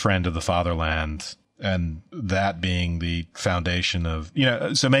being a friend of the fatherland and that being the foundation of,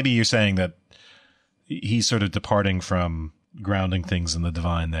 so maybe you're saying that he's sort of departing from grounding things in the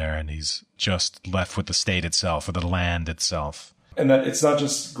divine there, and he's just left with the state itself or the land itself. And that it's not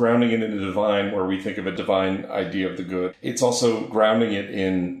just grounding it in the divine where we think of a divine idea of the good. It's also grounding it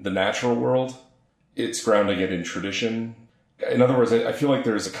in the natural world. It's grounding it in tradition. In other words, I feel like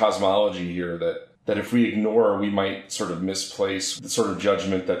there's a cosmology here that if we ignore, we might sort of misplace the sort of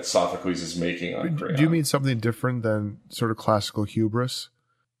judgment that Sophocles is making on Creon. Do you mean something different than sort of classical hubris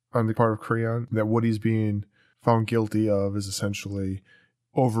on the part of Creon? That what he's being found guilty of is essentially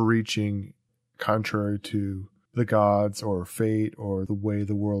overreaching contrary to the gods or fate or the way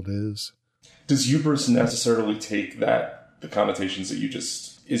the world is? Does hubris necessarily take the connotations that you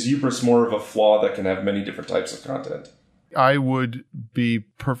just... Is hubris more of a flaw that can have many different types of content? I would be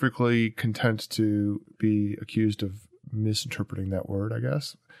perfectly content to be accused of misinterpreting that word, I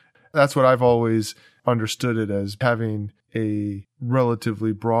guess. That's what I've always understood it as, having a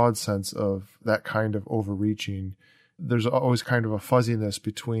relatively broad sense of that kind of overreaching. There's always kind of a fuzziness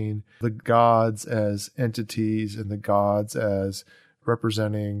between the gods as entities and the gods as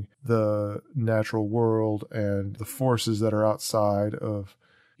representing the natural world and the forces that are outside of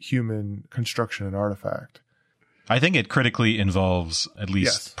human construction and artifact. I think it critically involves at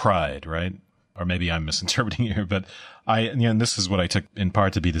least pride, right? Or maybe I'm misinterpreting here, but this is what I took in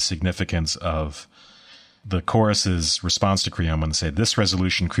part to be the significance of the chorus's response to Creon when they say, "This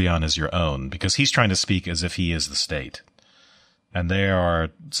resolution, Creon, is your own," because he's trying to speak as if he is the state. And they are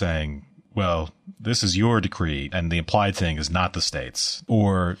saying, well, this is your decree, and the implied thing is not the state's.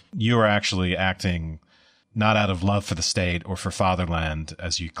 Or you are actually acting not out of love for the state or for fatherland,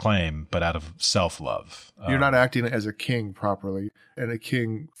 as you claim, but out of self-love. You're not acting as a king properly, and a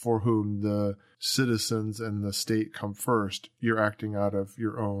king for whom the citizens and the state come first. You're acting out of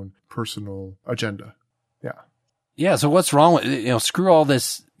your own personal agenda. Yeah. Yeah. So what's wrong with, screw all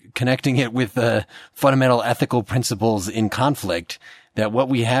this connecting it with fundamental ethical principles in conflict, that what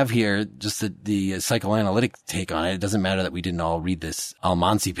we have here, just the psychoanalytic take on it. It doesn't matter that we didn't all read this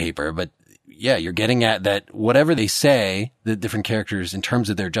Almansi paper, but yeah, you're getting at that whatever they say, the different characters, in terms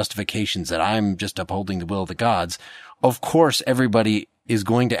of their justifications, that I'm just upholding the will of the gods. Of course, everybody is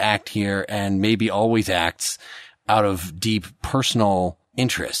going to act here, and maybe always acts, out of deep personal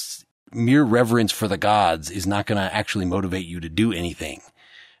interests. Mere reverence for the gods is not going to actually motivate you to do anything.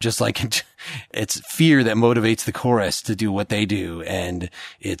 Just like it's fear that motivates the chorus to do what they do. And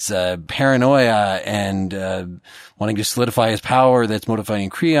it's paranoia and wanting to solidify his power that's motivating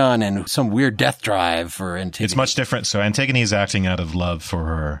Creon, and some weird death drive for Antigone. It's much different. So Antigone is acting out of love for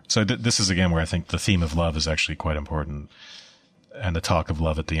her. So this is, again, where I think the theme of love is actually quite important, and the talk of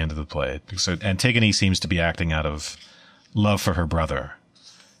love at the end of the play. So Antigone seems to be acting out of love for her brother.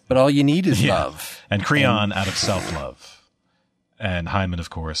 But all you need is love. And Creon out of self-love. And Hymen,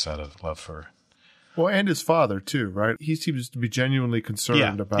 of course, out of love for... Well, and his father, too, right? He seems to be genuinely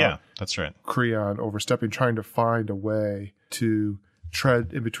concerned about that's right. Creon overstepping, trying to find a way to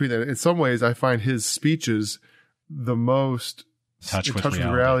tread in between that. In some ways, I find his speeches the most touch with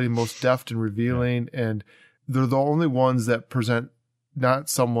reality, most deft and revealing, and they're the only ones that present not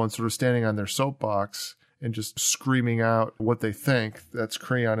someone sort of standing on their soapbox and just screaming out what they think. That's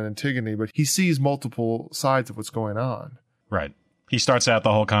Creon and Antigone, but he sees multiple sides of what's going on. Right. He starts out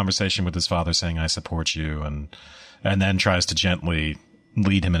the whole conversation with his father saying, "I support you," and then tries to gently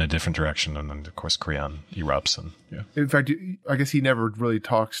lead him in a different direction. And then, of course, Creon erupts. And in fact, I guess he never really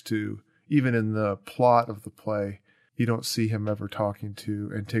talks to, even in the plot of the play, you don't see him ever talking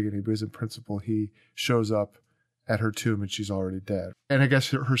to Antigone, because in principle he shows up at her tomb and she's already dead. And I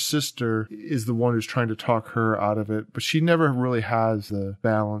guess her sister is the one who's trying to talk her out of it, but she never really has the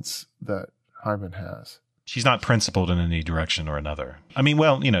balance that Hymen has. She's not principled in any direction or another. I mean,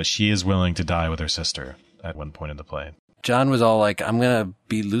 well, she is willing to die with her sister at one point in the play. John was all like, I'm going to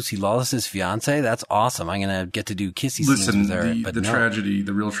be Lucy Lawless's fiance? That's awesome. I'm going to get to do kissy scenes with her. But the tragedy,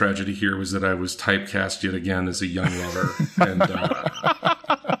 the real tragedy here was that I was typecast yet again as a young lover. And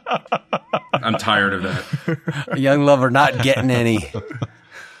I'm tired of that. A young lover not getting any.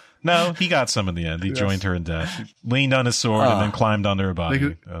 No, he got some in the end. He joined her in death. He leaned on his sword and then climbed onto her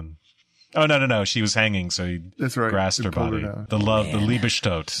body. No. She was hanging, so he grasped her body. The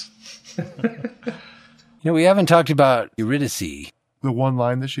Liebestod. We haven't talked about Eurydice. The one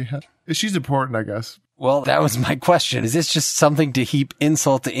line that she had. She's important, I guess. Well, that was my question. Is this just something to heap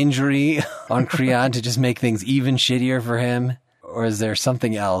insult to injury on Creon to just make things even shittier for him? Or is there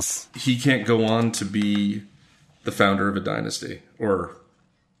something else? He can't go on to be the founder of a dynasty or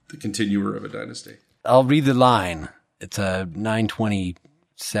the continuer of a dynasty. I'll read the line. It's a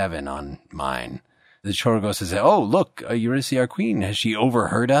 927 on mine. The Chorgos says, oh, look, Eurydice, our queen. Has she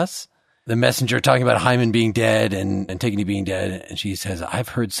overheard us? The messenger talking about Hymen being dead and Antigone being dead. And she says, I've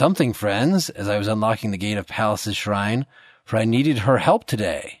heard something, friends, as I was unlocking the gate of Pallas's shrine, for I needed her help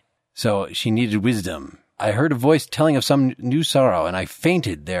today. So she needed wisdom. I heard a voice telling of some new sorrow, and I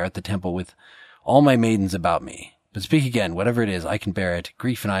fainted there at the temple with all my maidens about me. But speak again, whatever it is, I can bear it.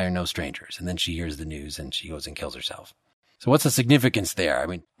 Grief and I are no strangers. And then she hears the news and she goes and kills herself. So what's the significance there? I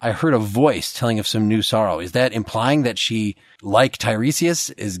mean, I heard a voice telling of some new sorrow. Is that implying that she, like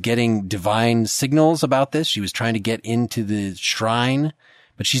Tiresias, is getting divine signals about this? She was trying to get into the shrine,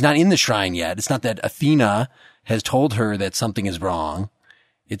 but she's not in the shrine yet. It's not that Athena has told her that something is wrong.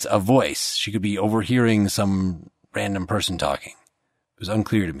 It's a voice. She could be overhearing some random person talking. It was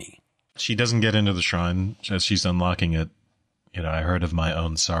unclear to me. She doesn't get into the shrine as she's unlocking it. I heard of my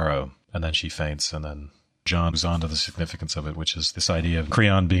own sorrow. And then she faints, and then John moves on to the significance of it, which is this idea of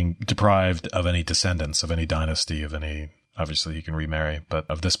Creon being deprived of any descendants, of any dynasty, obviously he can remarry, but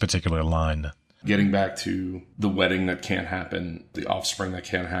of this particular line. Getting back to the wedding that can't happen, the offspring that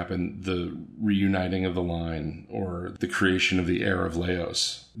can't happen, the reuniting of the line, or the creation of the heir of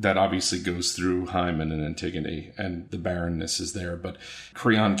Laos. That obviously goes through Hymen and Antigone, and the barrenness is there, but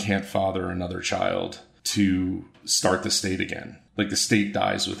Creon can't father another child to start the state again. Like the state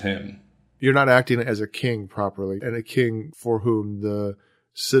dies with him. You're not acting as a king properly, and a king for whom the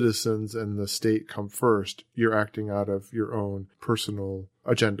citizens and the state come first. You're acting out of your own personal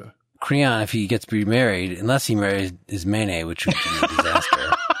agenda. Creon, if he gets remarried, unless he marries Ismene, which would be a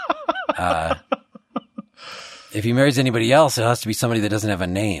disaster. If he marries anybody else, it has to be somebody that doesn't have a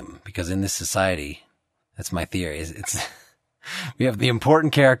name, because in this society, that's my theory. It's we have the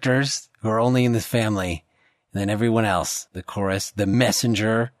important characters who are only in this family, and then everyone else, the chorus, the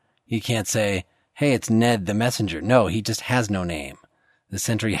messenger. You can't say, hey, it's Ned the messenger. No, he just has no name. The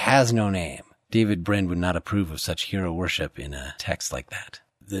sentry has no name. David Brin would not approve of such hero worship in a text like that.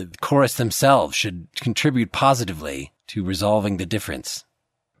 The chorus themselves should contribute positively to resolving the difference.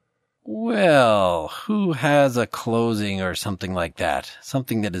 Well, who has a closing or something like that?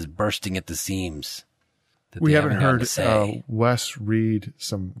 Something that is bursting at the seams. We haven't heard Wes read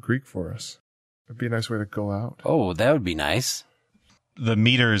some Greek for us. It'd be a nice way to go out. Oh, that would be nice. The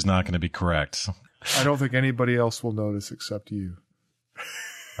meter is not going to be correct. I don't think anybody else will notice except you.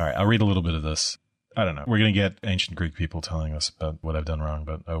 All right, I'll read a little bit of this. I don't know. We're going to get ancient Greek people telling us about what I've done wrong,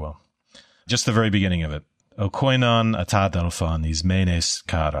 but oh well. Just the very beginning of it. O koinon atadelphon ismenes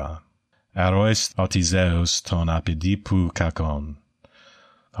kara, arois otizeus ton apidipu kakon,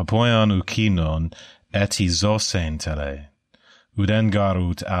 apoion ukinon etizosen tele, udengar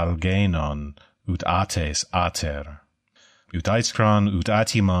ut algenon ut ates ater, ut aiskron ut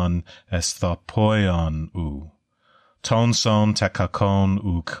atimon esthopoion u, tonson tekakon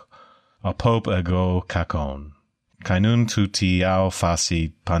uk apop ego kakon, kainun tuti au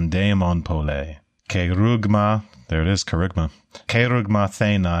fasi pandemon pole, kerugma, there it is, kerugma, kerugma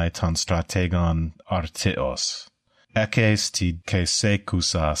thenai ton strategon artios, ekes ti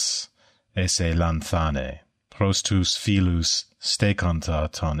kesekusas ese lanthane, prostus filus stekonta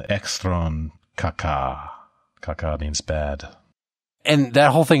ton extron kaka. Kaka means bad. And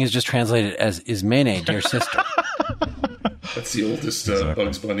that whole thing is just translated as Ismene, dear sister. That's the oldest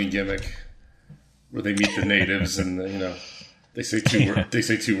Bugs Bunny gimmick, where they meet the natives and they say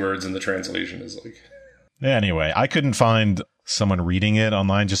two words and the translation is like. Anyway, I couldn't find someone reading it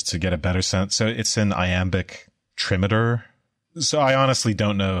online just to get a better sense. So it's an iambic trimeter. So I honestly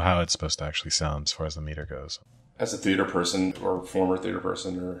don't know how it's supposed to actually sound as far as the meter goes. as a theater person or former theater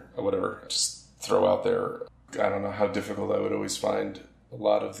person or whatever, just throw out there, I don't know how difficult I would always find a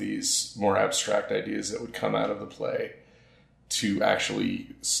lot of these more abstract ideas that would come out of the play to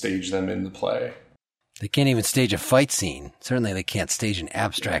actually stage them in the play. They can't even stage a fight scene. Certainly they can't stage an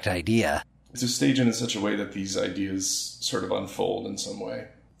abstract idea. To stage it in such a way that these ideas sort of unfold in some way.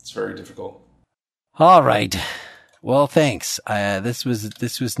 It's very difficult. All right. Well, thanks. This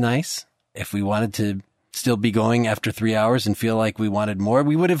was nice. If we wanted to still be going after 3 hours and feel like we wanted more,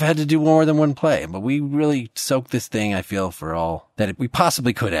 we would have had to do more than one play. But we really soaked this thing, I feel, for all that we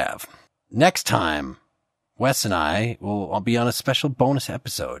possibly could have. Next time, Wes and I will be on a special bonus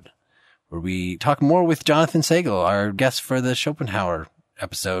episode where we talk more with Jonathan Sagal, our guest for the Schopenhauer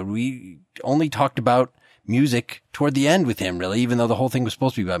episode. We only talked about music toward the end with him, really, even though the whole thing was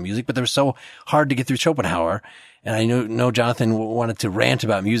supposed to be about music, but they were so hard to get through Schopenhauer. And I know Jonathan wanted to rant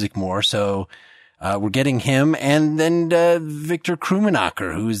about music more, so we're getting him. And then Victor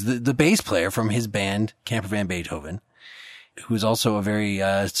Krummenacher, who's the bass player from his band, Camper Van Beethoven, who's also a very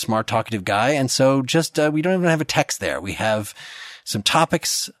smart, talkative guy. And so just we don't even have a text there. We have some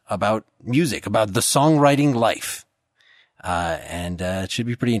topics about music, about the songwriting life. And it should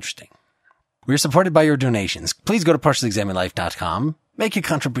be pretty interesting. We're supported by your donations. Please go to partiallyexaminedlife.com. Make a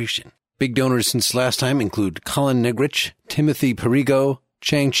contribution. Big donors since last time include Colin Negrich, Timothy Perigo,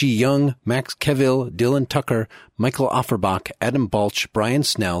 Chang-Chi Young, Max Kevill, Dylan Tucker, Michael Offerbach, Adam Balch, Brian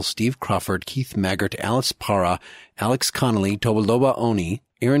Snell, Steve Crawford, Keith Maggart, Alice Parra, Alex Connolly, Tobaloba Oni,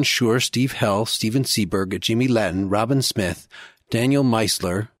 Aaron Schur, Steve Hell, Steven Seberg, Jimmy Latin, Robin Smith, Daniel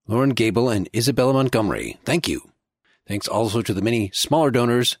Meisler, Lauren Gable, and Isabella Montgomery. Thank you. Thanks also to the many smaller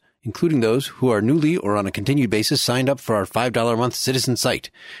donors, including those who are newly or on a continued basis signed up for our $5 a month citizen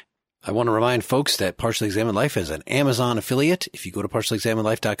site. I want to remind folks that Partially Examined Life is an Amazon affiliate. If you go to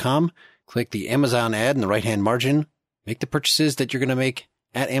partiallyexaminedlife.com, click the Amazon ad in the right-hand margin, make the purchases that you're going to make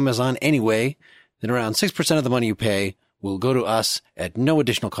at Amazon anyway, then around 6% of the money you pay will go to us at no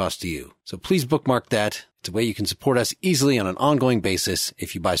additional cost to you. So please bookmark that. It's a way you can support us easily on an ongoing basis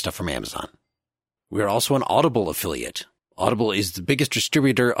if you buy stuff from Amazon. We are also an Audible affiliate. Audible is the biggest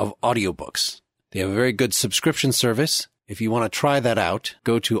distributor of audiobooks. They have a very good subscription service. If you want to try that out,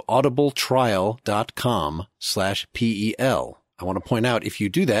 go to audibletrial.com/PEL. I want to point out, if you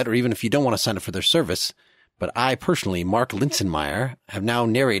do that, or even if you don't want to sign up for their service, but I personally, Mark Linsenmeyer, have now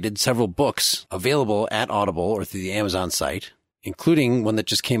narrated several books available at Audible or through the Amazon site, including one that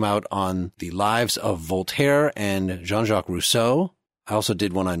just came out on the lives of Voltaire and Jean-Jacques Rousseau. I also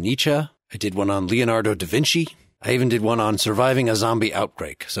did one on Nietzsche. I did one on Leonardo da Vinci. I even did one on surviving a zombie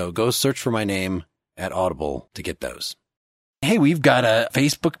outbreak. So go search for my name at Audible to get those. Hey, we've got a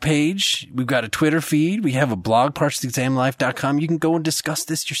Facebook page. We've got a Twitter feed. We have a blog, partiallyexaminedlife.com. You can go and discuss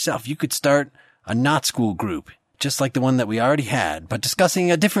this yourself. You could start a not school group, just like the one that we already had, but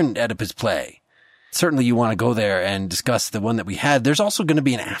discussing a different Oedipus play. Certainly you want to go there and discuss the one that we had. There's also going to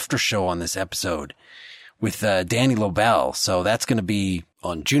be an after show on this episode with Danny Lobel. So that's going to be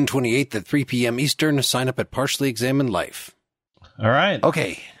on June 28th at 3 p.m. Eastern. Sign up at Partially Examined Life. All right.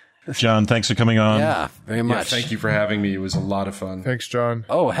 Okay. John, thanks for coming on. Yeah, very much. Yeah, thank you for having me. It was a lot of fun. Thanks, John.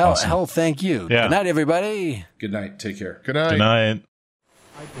 Oh, hell, thank you. Yeah. Good night, everybody. Good night. Take care. Good night. Good night.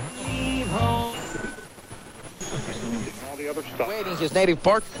 Waiting his native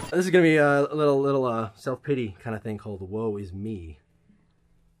port. This is going to be a little self-pity kind of thing called Woe Is Me.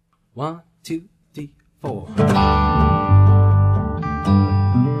 1, 2, 3, 4.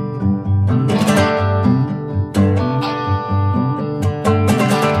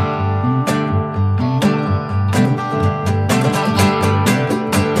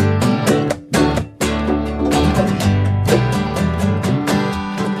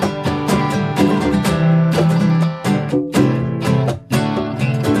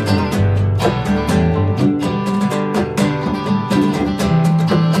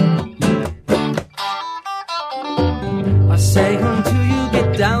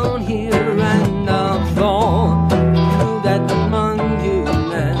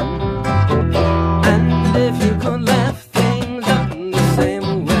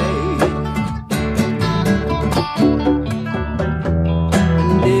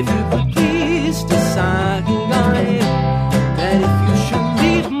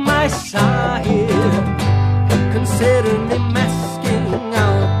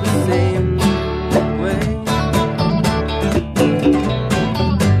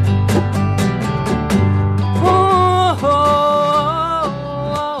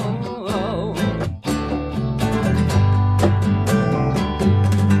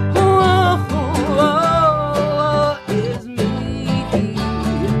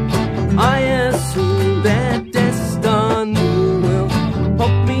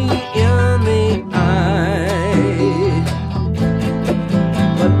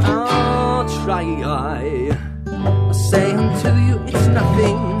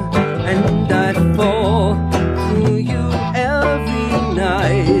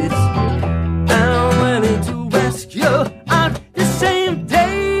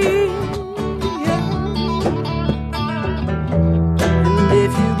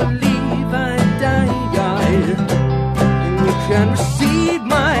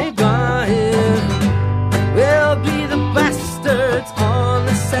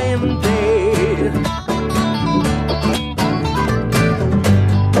 same day.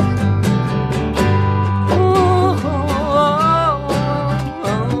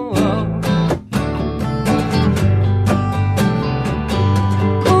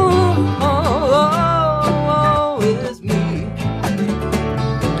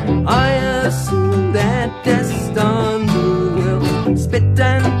 Spit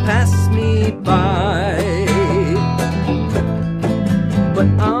and pass me by, but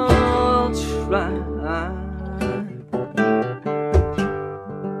I'll try.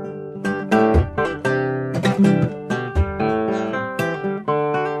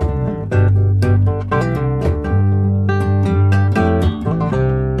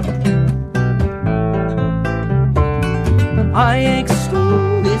 I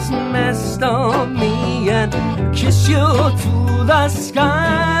extol this mast of me and kiss you to the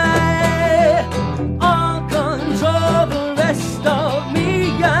sky. I'll control the rest of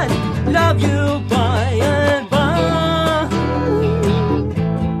me and love you by and by.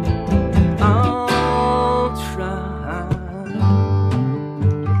 I'll try.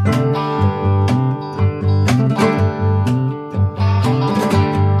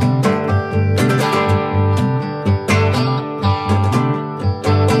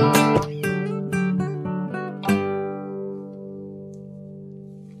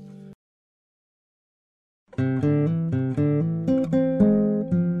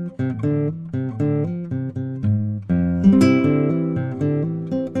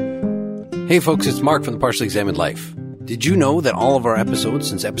 Hey folks, it's Mark from the Partially Examined Life. Did you know that all of our episodes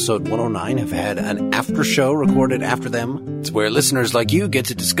since episode 109 have had an after show recorded after them? It's where listeners like you get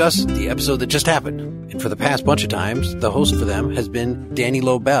to discuss the episode that just happened. And for the past bunch of times, the host for them has been Danny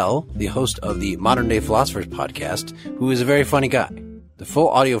Lobel, the host of the Modern Day Philosophers podcast, who is a very funny guy. The full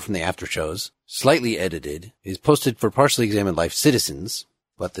audio from the after shows, slightly edited, is posted for Partially Examined Life citizens.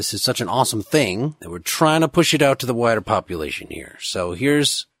 But this is such an awesome thing that we're trying to push it out to the wider population here. So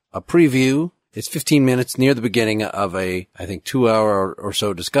here's a preview. It's 15 minutes near the beginning of a, I think, 2-hour or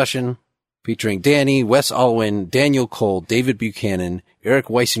so discussion featuring Danny, Wes Alwyn, Daniel Cole, David Buchanan, Eric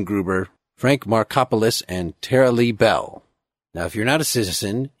Weissengruber, Frank Markopoulos, and Tara Lee Bell. Now, if you're not a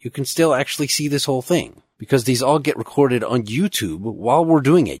citizen, you can still actually see this whole thing because these all get recorded on YouTube while we're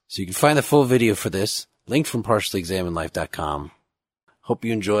doing it. So you can find the full video for this, linked from partiallyexaminedlife.com. Hope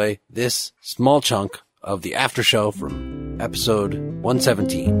you enjoy this small chunk of the after show from episode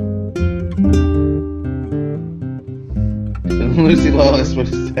 117. Lucy Lawless would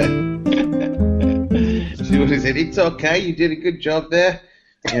have said, she would have said, it's okay, you did a good job there.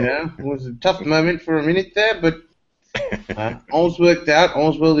 You know, it was a tough moment for a minute there, but all's worked out,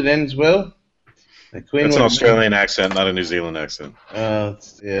 all's well that ends well. The Queen That's an Australian accent, not a New Zealand accent.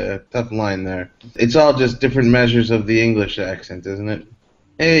 Yeah, tough line there. It's all just different measures of the English accent, isn't it?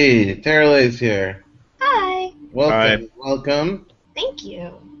 Hey, Tara Lee's here. Hi. Welcome. Hi. Welcome. Thank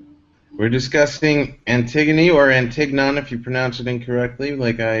you. We're discussing Antigone, or Antigone if you pronounce it incorrectly,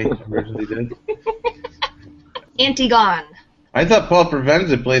 like I originally did. Antigone. I thought Paul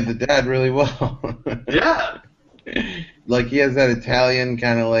Provenza played the dad really well. Yeah. Like he has that Italian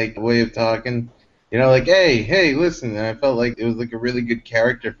kind of like way of talking. You know, like, hey, listen. And I felt like it was like a really good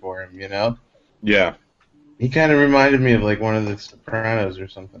character for him, you know? Yeah. He kind of reminded me of like one of the Sopranos or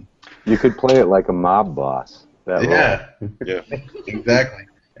something. You could play it like a mob boss. Yeah. Yeah. Exactly.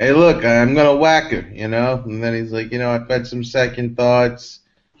 Hey, look, I'm going to whack her, you know? And then he's like, you know, I've had some second thoughts.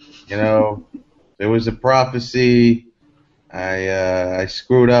 You know, there was a prophecy. I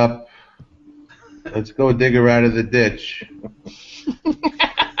screwed up. Let's go dig her out of the ditch.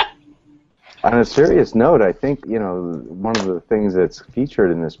 On a serious note, I think, you know, one of the things that's featured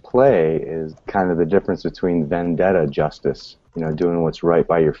in this play is kind of the difference between vendetta justice, you know, doing what's right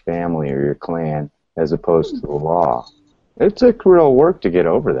by your family or your clan, as opposed to the law. It took real work to get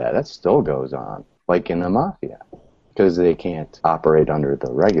over that. That still goes on, like in the mafia, because they can't operate under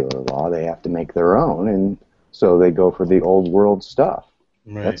the regular law. They have to make their own, and so they go for the old world stuff.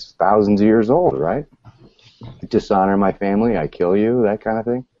 Right. That's thousands of years old, right? Dishonor my family, I kill you, that kind of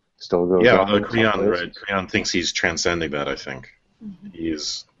thing. Still goes on. Creon, right? Creon thinks he's transcending that, I think. He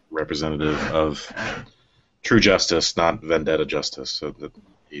is representative of true justice, not vendetta justice, so that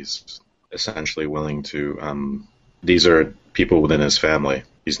he's essentially willing to... these are people within his family.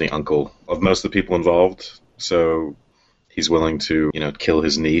 He's the uncle of most of the people involved, so he's willing to, you know, kill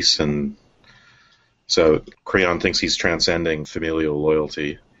his niece, and so Creon thinks he's transcending familial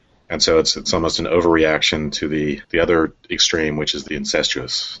loyalty, and so it's almost an overreaction to the other extreme, which is the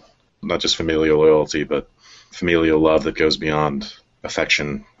incestuous. Not just familial loyalty, but familial love that goes beyond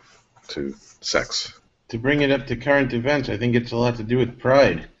affection to sex. To bring it up to current events, I think it's a lot to do with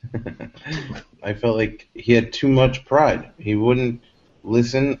pride. I felt like he had too much pride. He wouldn't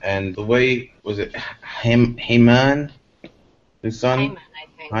listen, and the way, was it Haman, his son? Hyman,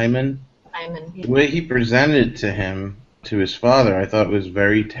 I think. Hyman? Hyman. The way he presented to his father, I thought was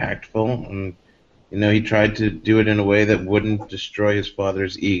very tactful. And, he tried to do it in a way that wouldn't destroy his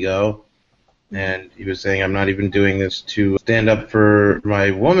father's ego. And he was saying, I'm not even doing this to stand up for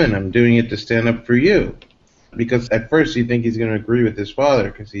my woman. I'm doing it to stand up for you. Because at first you think he's going to agree with his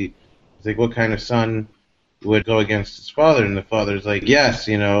father, because he's like, what kind of son would go against his father? And the father's like, yes,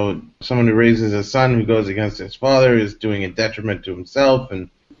 someone who raises a son who goes against his father is doing a detriment to himself. And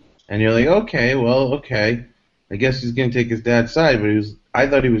you're like, okay. I guess he's going to take his dad's side. But I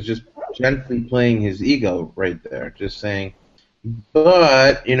thought he was just gently playing his ego right there, just saying,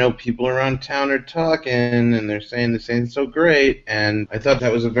 but, people around town are talking, and they're saying this ain't so great, and I thought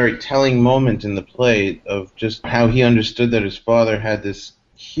that was a very telling moment in the play of just how he understood that his father had this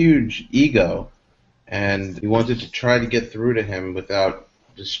huge ego, and he wanted to try to get through to him without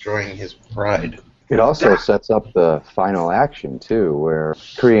destroying his pride. It also sets up the final action, too, where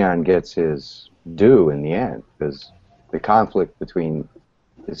Creon gets his due in the end, because the conflict between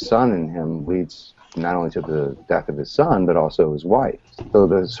his son and him leads not only to the death of his son, but also his wife. So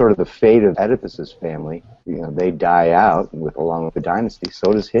the fate of Oedipus's family, they die out along with the dynasty,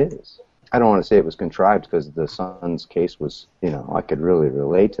 so does his. I don't want to say it was contrived, because the son's case was, I could really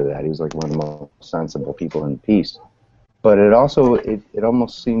relate to that. He was like one of the most sensible people in the piece. But it also, it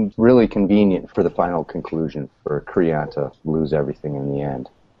almost seemed really convenient for the final conclusion for Creon to lose everything in the end.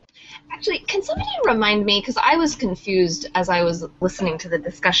 Actually, can somebody remind me, because I was confused as I was listening to the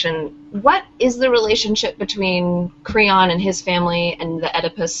discussion, what is the relationship between Creon and his family and the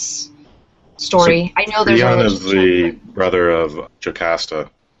Oedipus story? So I know there's a Creon is relationship. the brother of Jocasta,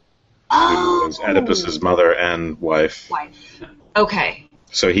 who was Oedipus's mother and wife. Okay.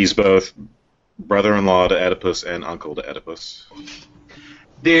 So he's both brother-in-law to Oedipus and uncle to Oedipus.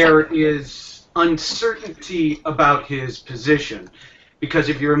 There is uncertainty about his position. Because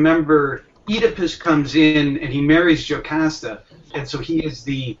if you remember, Oedipus comes in and he marries Jocasta, and so he is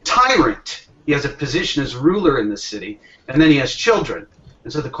the tyrant. He has a position as ruler in the city, and then he has children.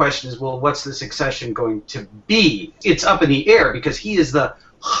 And so the question is, well, what's the succession going to be? It's up in the air because he is the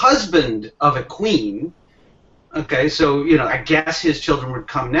husband of a queen. Okay, so, I guess his children would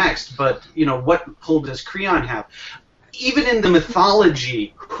come next, but, what pull does Creon have? Even in the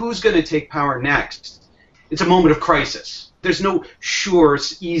mythology, who's going to take power next? It's a moment of crisis. There's no sure,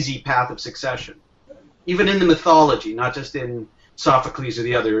 easy path of succession. Even in the mythology, not just in Sophocles or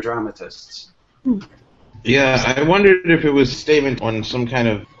the other dramatists. Yeah, I wondered if it was a statement on some kind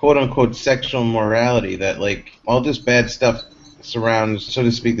of quote-unquote sexual morality that, all this bad stuff surrounds, so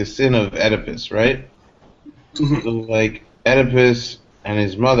to speak, the sin of Oedipus, right? So, Oedipus and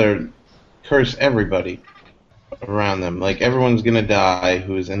his mother curse everybody around them. Everyone's going to die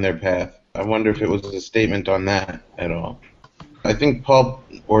who is in their path. I wonder if it was a statement on that at all. I think Paul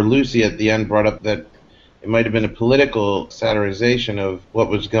or Lucy at the end brought up that it might have been a political satirization of what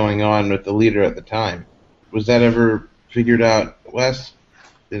was going on with the leader at the time. Was that ever figured out, Wes?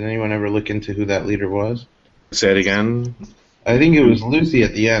 Did anyone ever look into who that leader was? Say it again? I think it was Lucy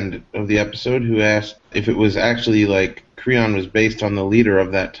at the end of the episode who asked if it was actually Creon was based on the leader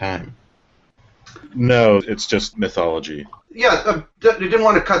of that time. No, it's just mythology. Yeah, I didn't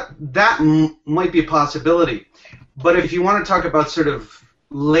want to cut. That might be a possibility. But if you want to talk about sort of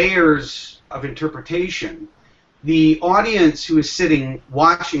layers of interpretation, the audience who is sitting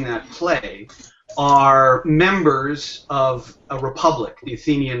watching that play are members of a republic, the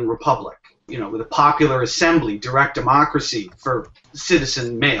Athenian Republic, with a popular assembly, direct democracy for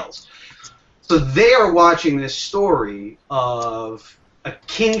citizen males. So they are watching this story of a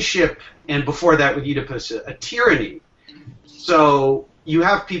kingship, and before that with Oedipus, a tyranny. So you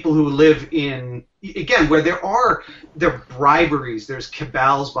have people who live in, again, where there are briberies, there's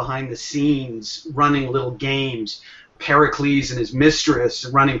cabals behind the scenes running little games, Pericles and his mistress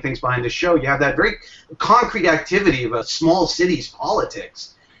running things behind the show. You have that very concrete activity of a small city's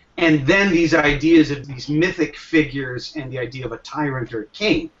politics. And then these ideas of these mythic figures and the idea of a tyrant or a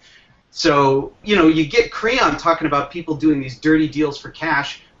king. So, you get Creon talking about people doing these dirty deals for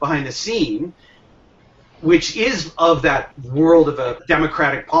cash behind the scene, which is of that world of a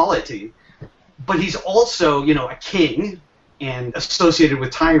democratic polity, but he's also, a king and associated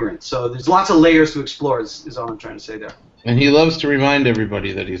with tyrants. So there's lots of layers to explore, is all I'm trying to say there. And he loves to remind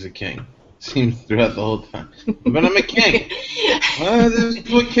everybody that he's a king. seems throughout the whole time. But I'm a king. Well, this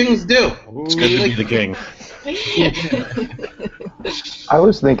is what kings do. It's good to be the king. I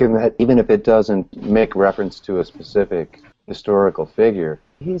was thinking that even if it doesn't make reference to a specific historical figure,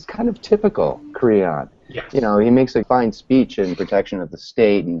 he's kind of typical Creon. Yes. You know, he makes a fine speech in protection of the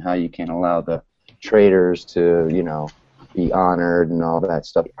state and how you can't allow the traitors to, you know, be honored and all that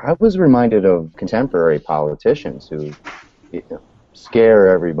stuff. I was reminded of contemporary politicians who, you know, scare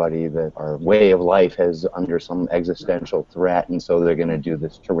everybody that our way of life is under some existential threat, and so they're going to do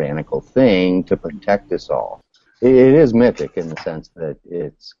this tyrannical thing to protect us all. It is mythic in the sense that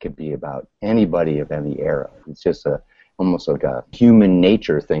it could be about anybody of any era. It's just almost like a human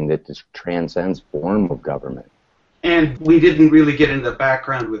nature thing that just transcends form of government. And we didn't really get into the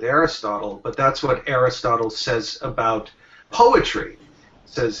background with Aristotle, but that's what Aristotle says about poetry. It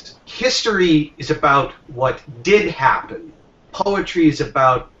says history is about what did happen. Poetry is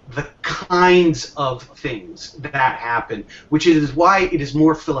about the kinds of things that happen, which is why it is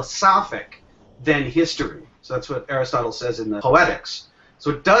more philosophic than history. So that's what Aristotle says in the Poetics.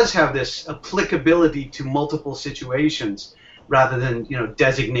 So it does have this applicability to multiple situations rather than, you know,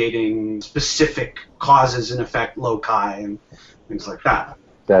 designating specific causes and effect loci and things like that.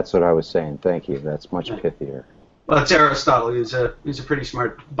 That's what I was saying. Thank you. That's much pithier. Well, it's Aristotle. He's a pretty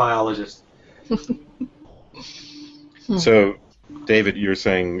smart biologist. So, David, you're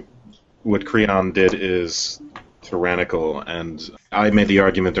saying what Creon did is tyrannical, and I made the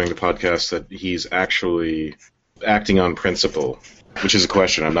argument during the podcast that he's actually acting on principle, which is a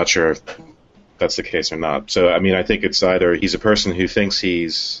question. I'm not sure if that's the case or not. So, I mean, I think it's either he's a person who thinks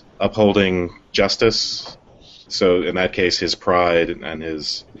he's upholding justice, so in that case his pride and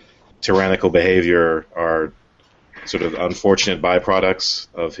his tyrannical behavior are sort of unfortunate byproducts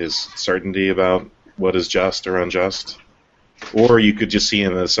of his certainty about what is just or unjust. Or you could just see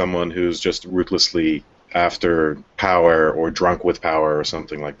him as someone who's just ruthlessly after power or drunk with power or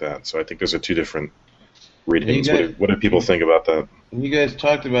something like that. So I think those are two different readings. What do people think about that? You guys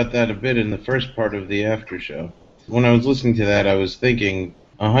talked about that a bit in the first part of the after show. When I was listening to that, I was thinking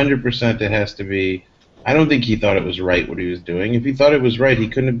 100% it has to be, I don't think he thought it was right what he was doing. If he thought it was right, he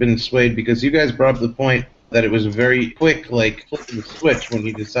couldn't have been swayed, because you guys brought up the point that it was a very quick, like, flip of the switch when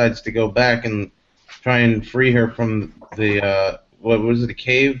he decides to go back and try and free her from the, what was it, a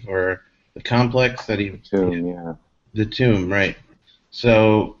cave or the complex that he... The tomb, yeah. The tomb, right.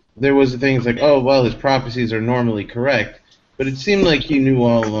 So there was things like, oh, well, his prophecies are normally correct, but it seemed like he knew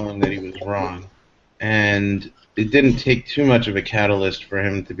all along that he was wrong. And it didn't take too much of a catalyst for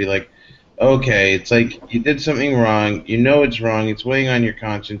him to be like, okay, it's like you did something wrong, you know it's wrong, it's weighing on your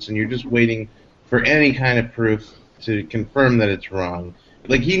conscience, and you're just waiting for any kind of proof to confirm that it's wrong.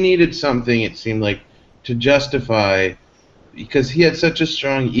 Like, he needed something, it seemed like, to justify, because he had such a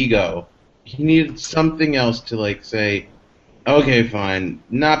strong ego, he needed something else to, like, say, okay, fine,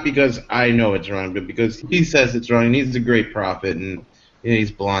 not because I know it's wrong, but because he says it's wrong, and he's a great prophet, and you know,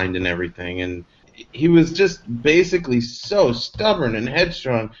 he's blind and everything, and he was just basically so stubborn and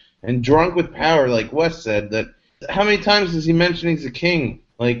headstrong and drunk with power, like Wes said, that how many times does he mention he's a king?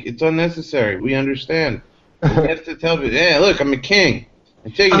 Like, it's unnecessary. We understand. He has to tell people, yeah, look, I'm a king.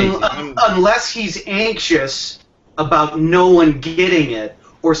 Antigone, unless he's anxious about no one getting it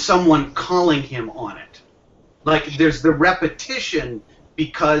or someone calling him on it. Like, there's the repetition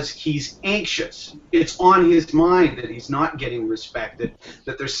because he's anxious. It's on his mind that he's not getting respected,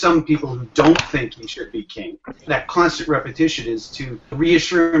 that there's some people who don't think he should be king. That constant repetition is to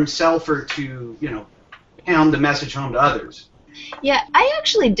reassure himself or to, you know, pound the message home to others. Yeah, I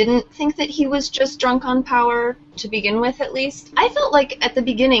actually didn't think that he was just drunk on power, to begin with at least. I felt like at the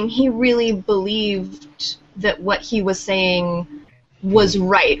beginning he really believed that what he was saying was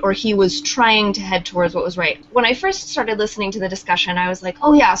right, or he was trying to head towards what was right. When I first started listening to the discussion, I was like,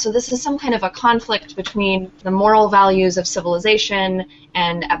 oh yeah, so this is some kind of a conflict between the moral values of civilization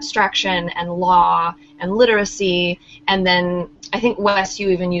and abstraction and law and literacy, and then I think, Wes, you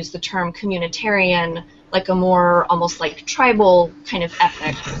even used the term communitarian, like a more almost like tribal kind of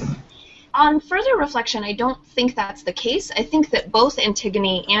ethic. On further reflection, I don't think that's the case. I think that both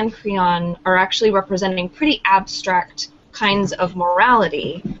Antigone and Creon are actually representing pretty abstract kinds of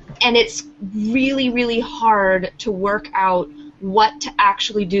morality, and it's really, really hard to work out what to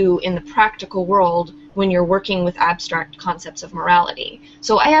actually do in the practical world when you're working with abstract concepts of morality.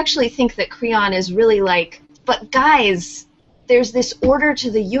 So I actually think that Creon is really like, but guys, there's this order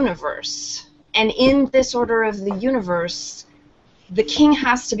to the universe, and in this order of the universe, the king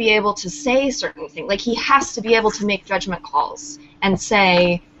has to be able to say certain things. Like, he has to be able to make judgment calls and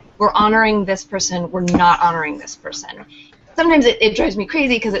say, we're honoring this person, we're not honoring this person. sometimes it drives me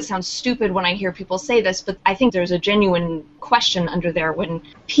crazy because it sounds stupid when I hear people say this, but I think there's a genuine question under there when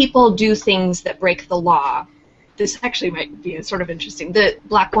people do things that break the law. This actually might be sort of interesting. The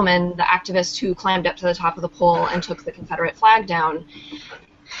black woman, the activist who climbed up to the top of the pole and took the Confederate flag down,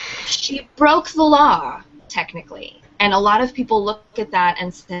 she broke the law, technically. And a lot of people look at that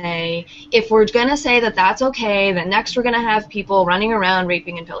and say, if we're going to say that that's okay, then next we're going to have people running around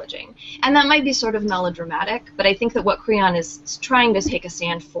raping and pillaging. And that might be sort of melodramatic, but I think that what Creon is trying to take a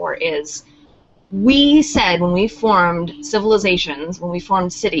stand for is, we said when we formed civilizations, when we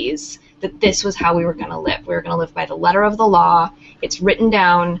formed cities, that this was how we were going to live. We were going to live by the letter of the law. It's written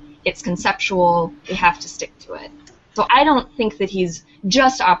down. It's conceptual. We have to stick to it. So I don't think that he's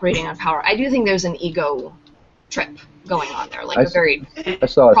just operating on power. I do think there's an ego trip going on there, like a very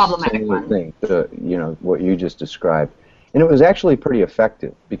problematic one. Thing, what you just described. And it was actually pretty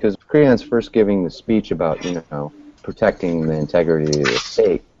effective, because Creon's first giving the speech about, protecting the integrity of the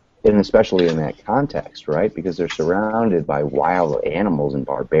state, and especially in that context, right? Because they're surrounded by wild animals and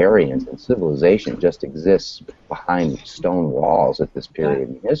barbarians, and civilization just exists behind stone walls at this period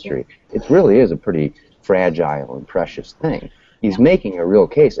in history. It really is a pretty fragile and precious thing. He's making a real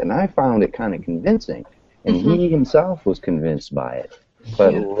case, and I found it kind of convincing. And he himself was convinced by it.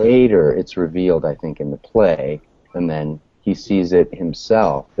 But later it's revealed, I think, in the play, and then he sees it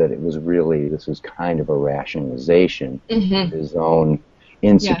himself, that it was really, this was kind of a rationalization of his own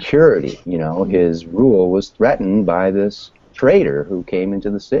insecurity. His rule was threatened by this traitor who came into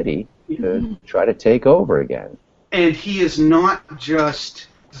the city to try to take over again. And he is not just,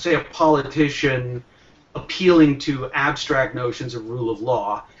 say, a politician appealing to abstract notions of rule of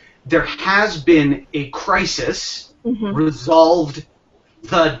law. There has been a crisis resolved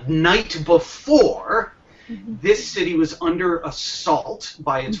the night before. This city was under assault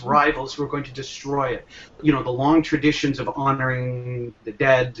by its rivals who were going to destroy it. The long traditions of honoring the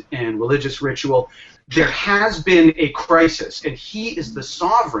dead and religious ritual. There has been a crisis, and he is the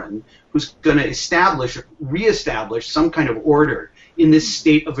sovereign who's going to reestablish some kind of order in this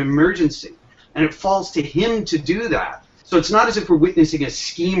state of emergency. And it falls to him to do that. So it's not as if we're witnessing a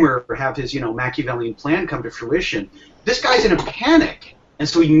schemer have his, Machiavellian plan come to fruition. This guy's in a panic, and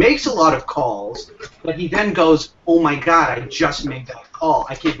so he makes a lot of calls, but he then goes, oh my God, I just made that call.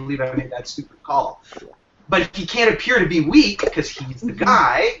 I can't believe I made that stupid call. But he can't appear to be weak because he's the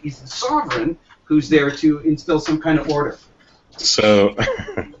guy, he's the sovereign, who's there to instill some kind of order. So...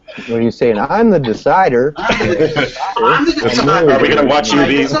 when you're saying, I'm the decider. I'm the decider. Are we going to watch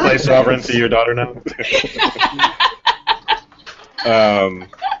you play sovereign to your daughter now?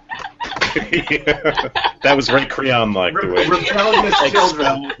 That was very Creon-like, the way. Rebellious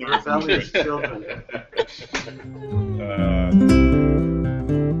children. Rebellious children.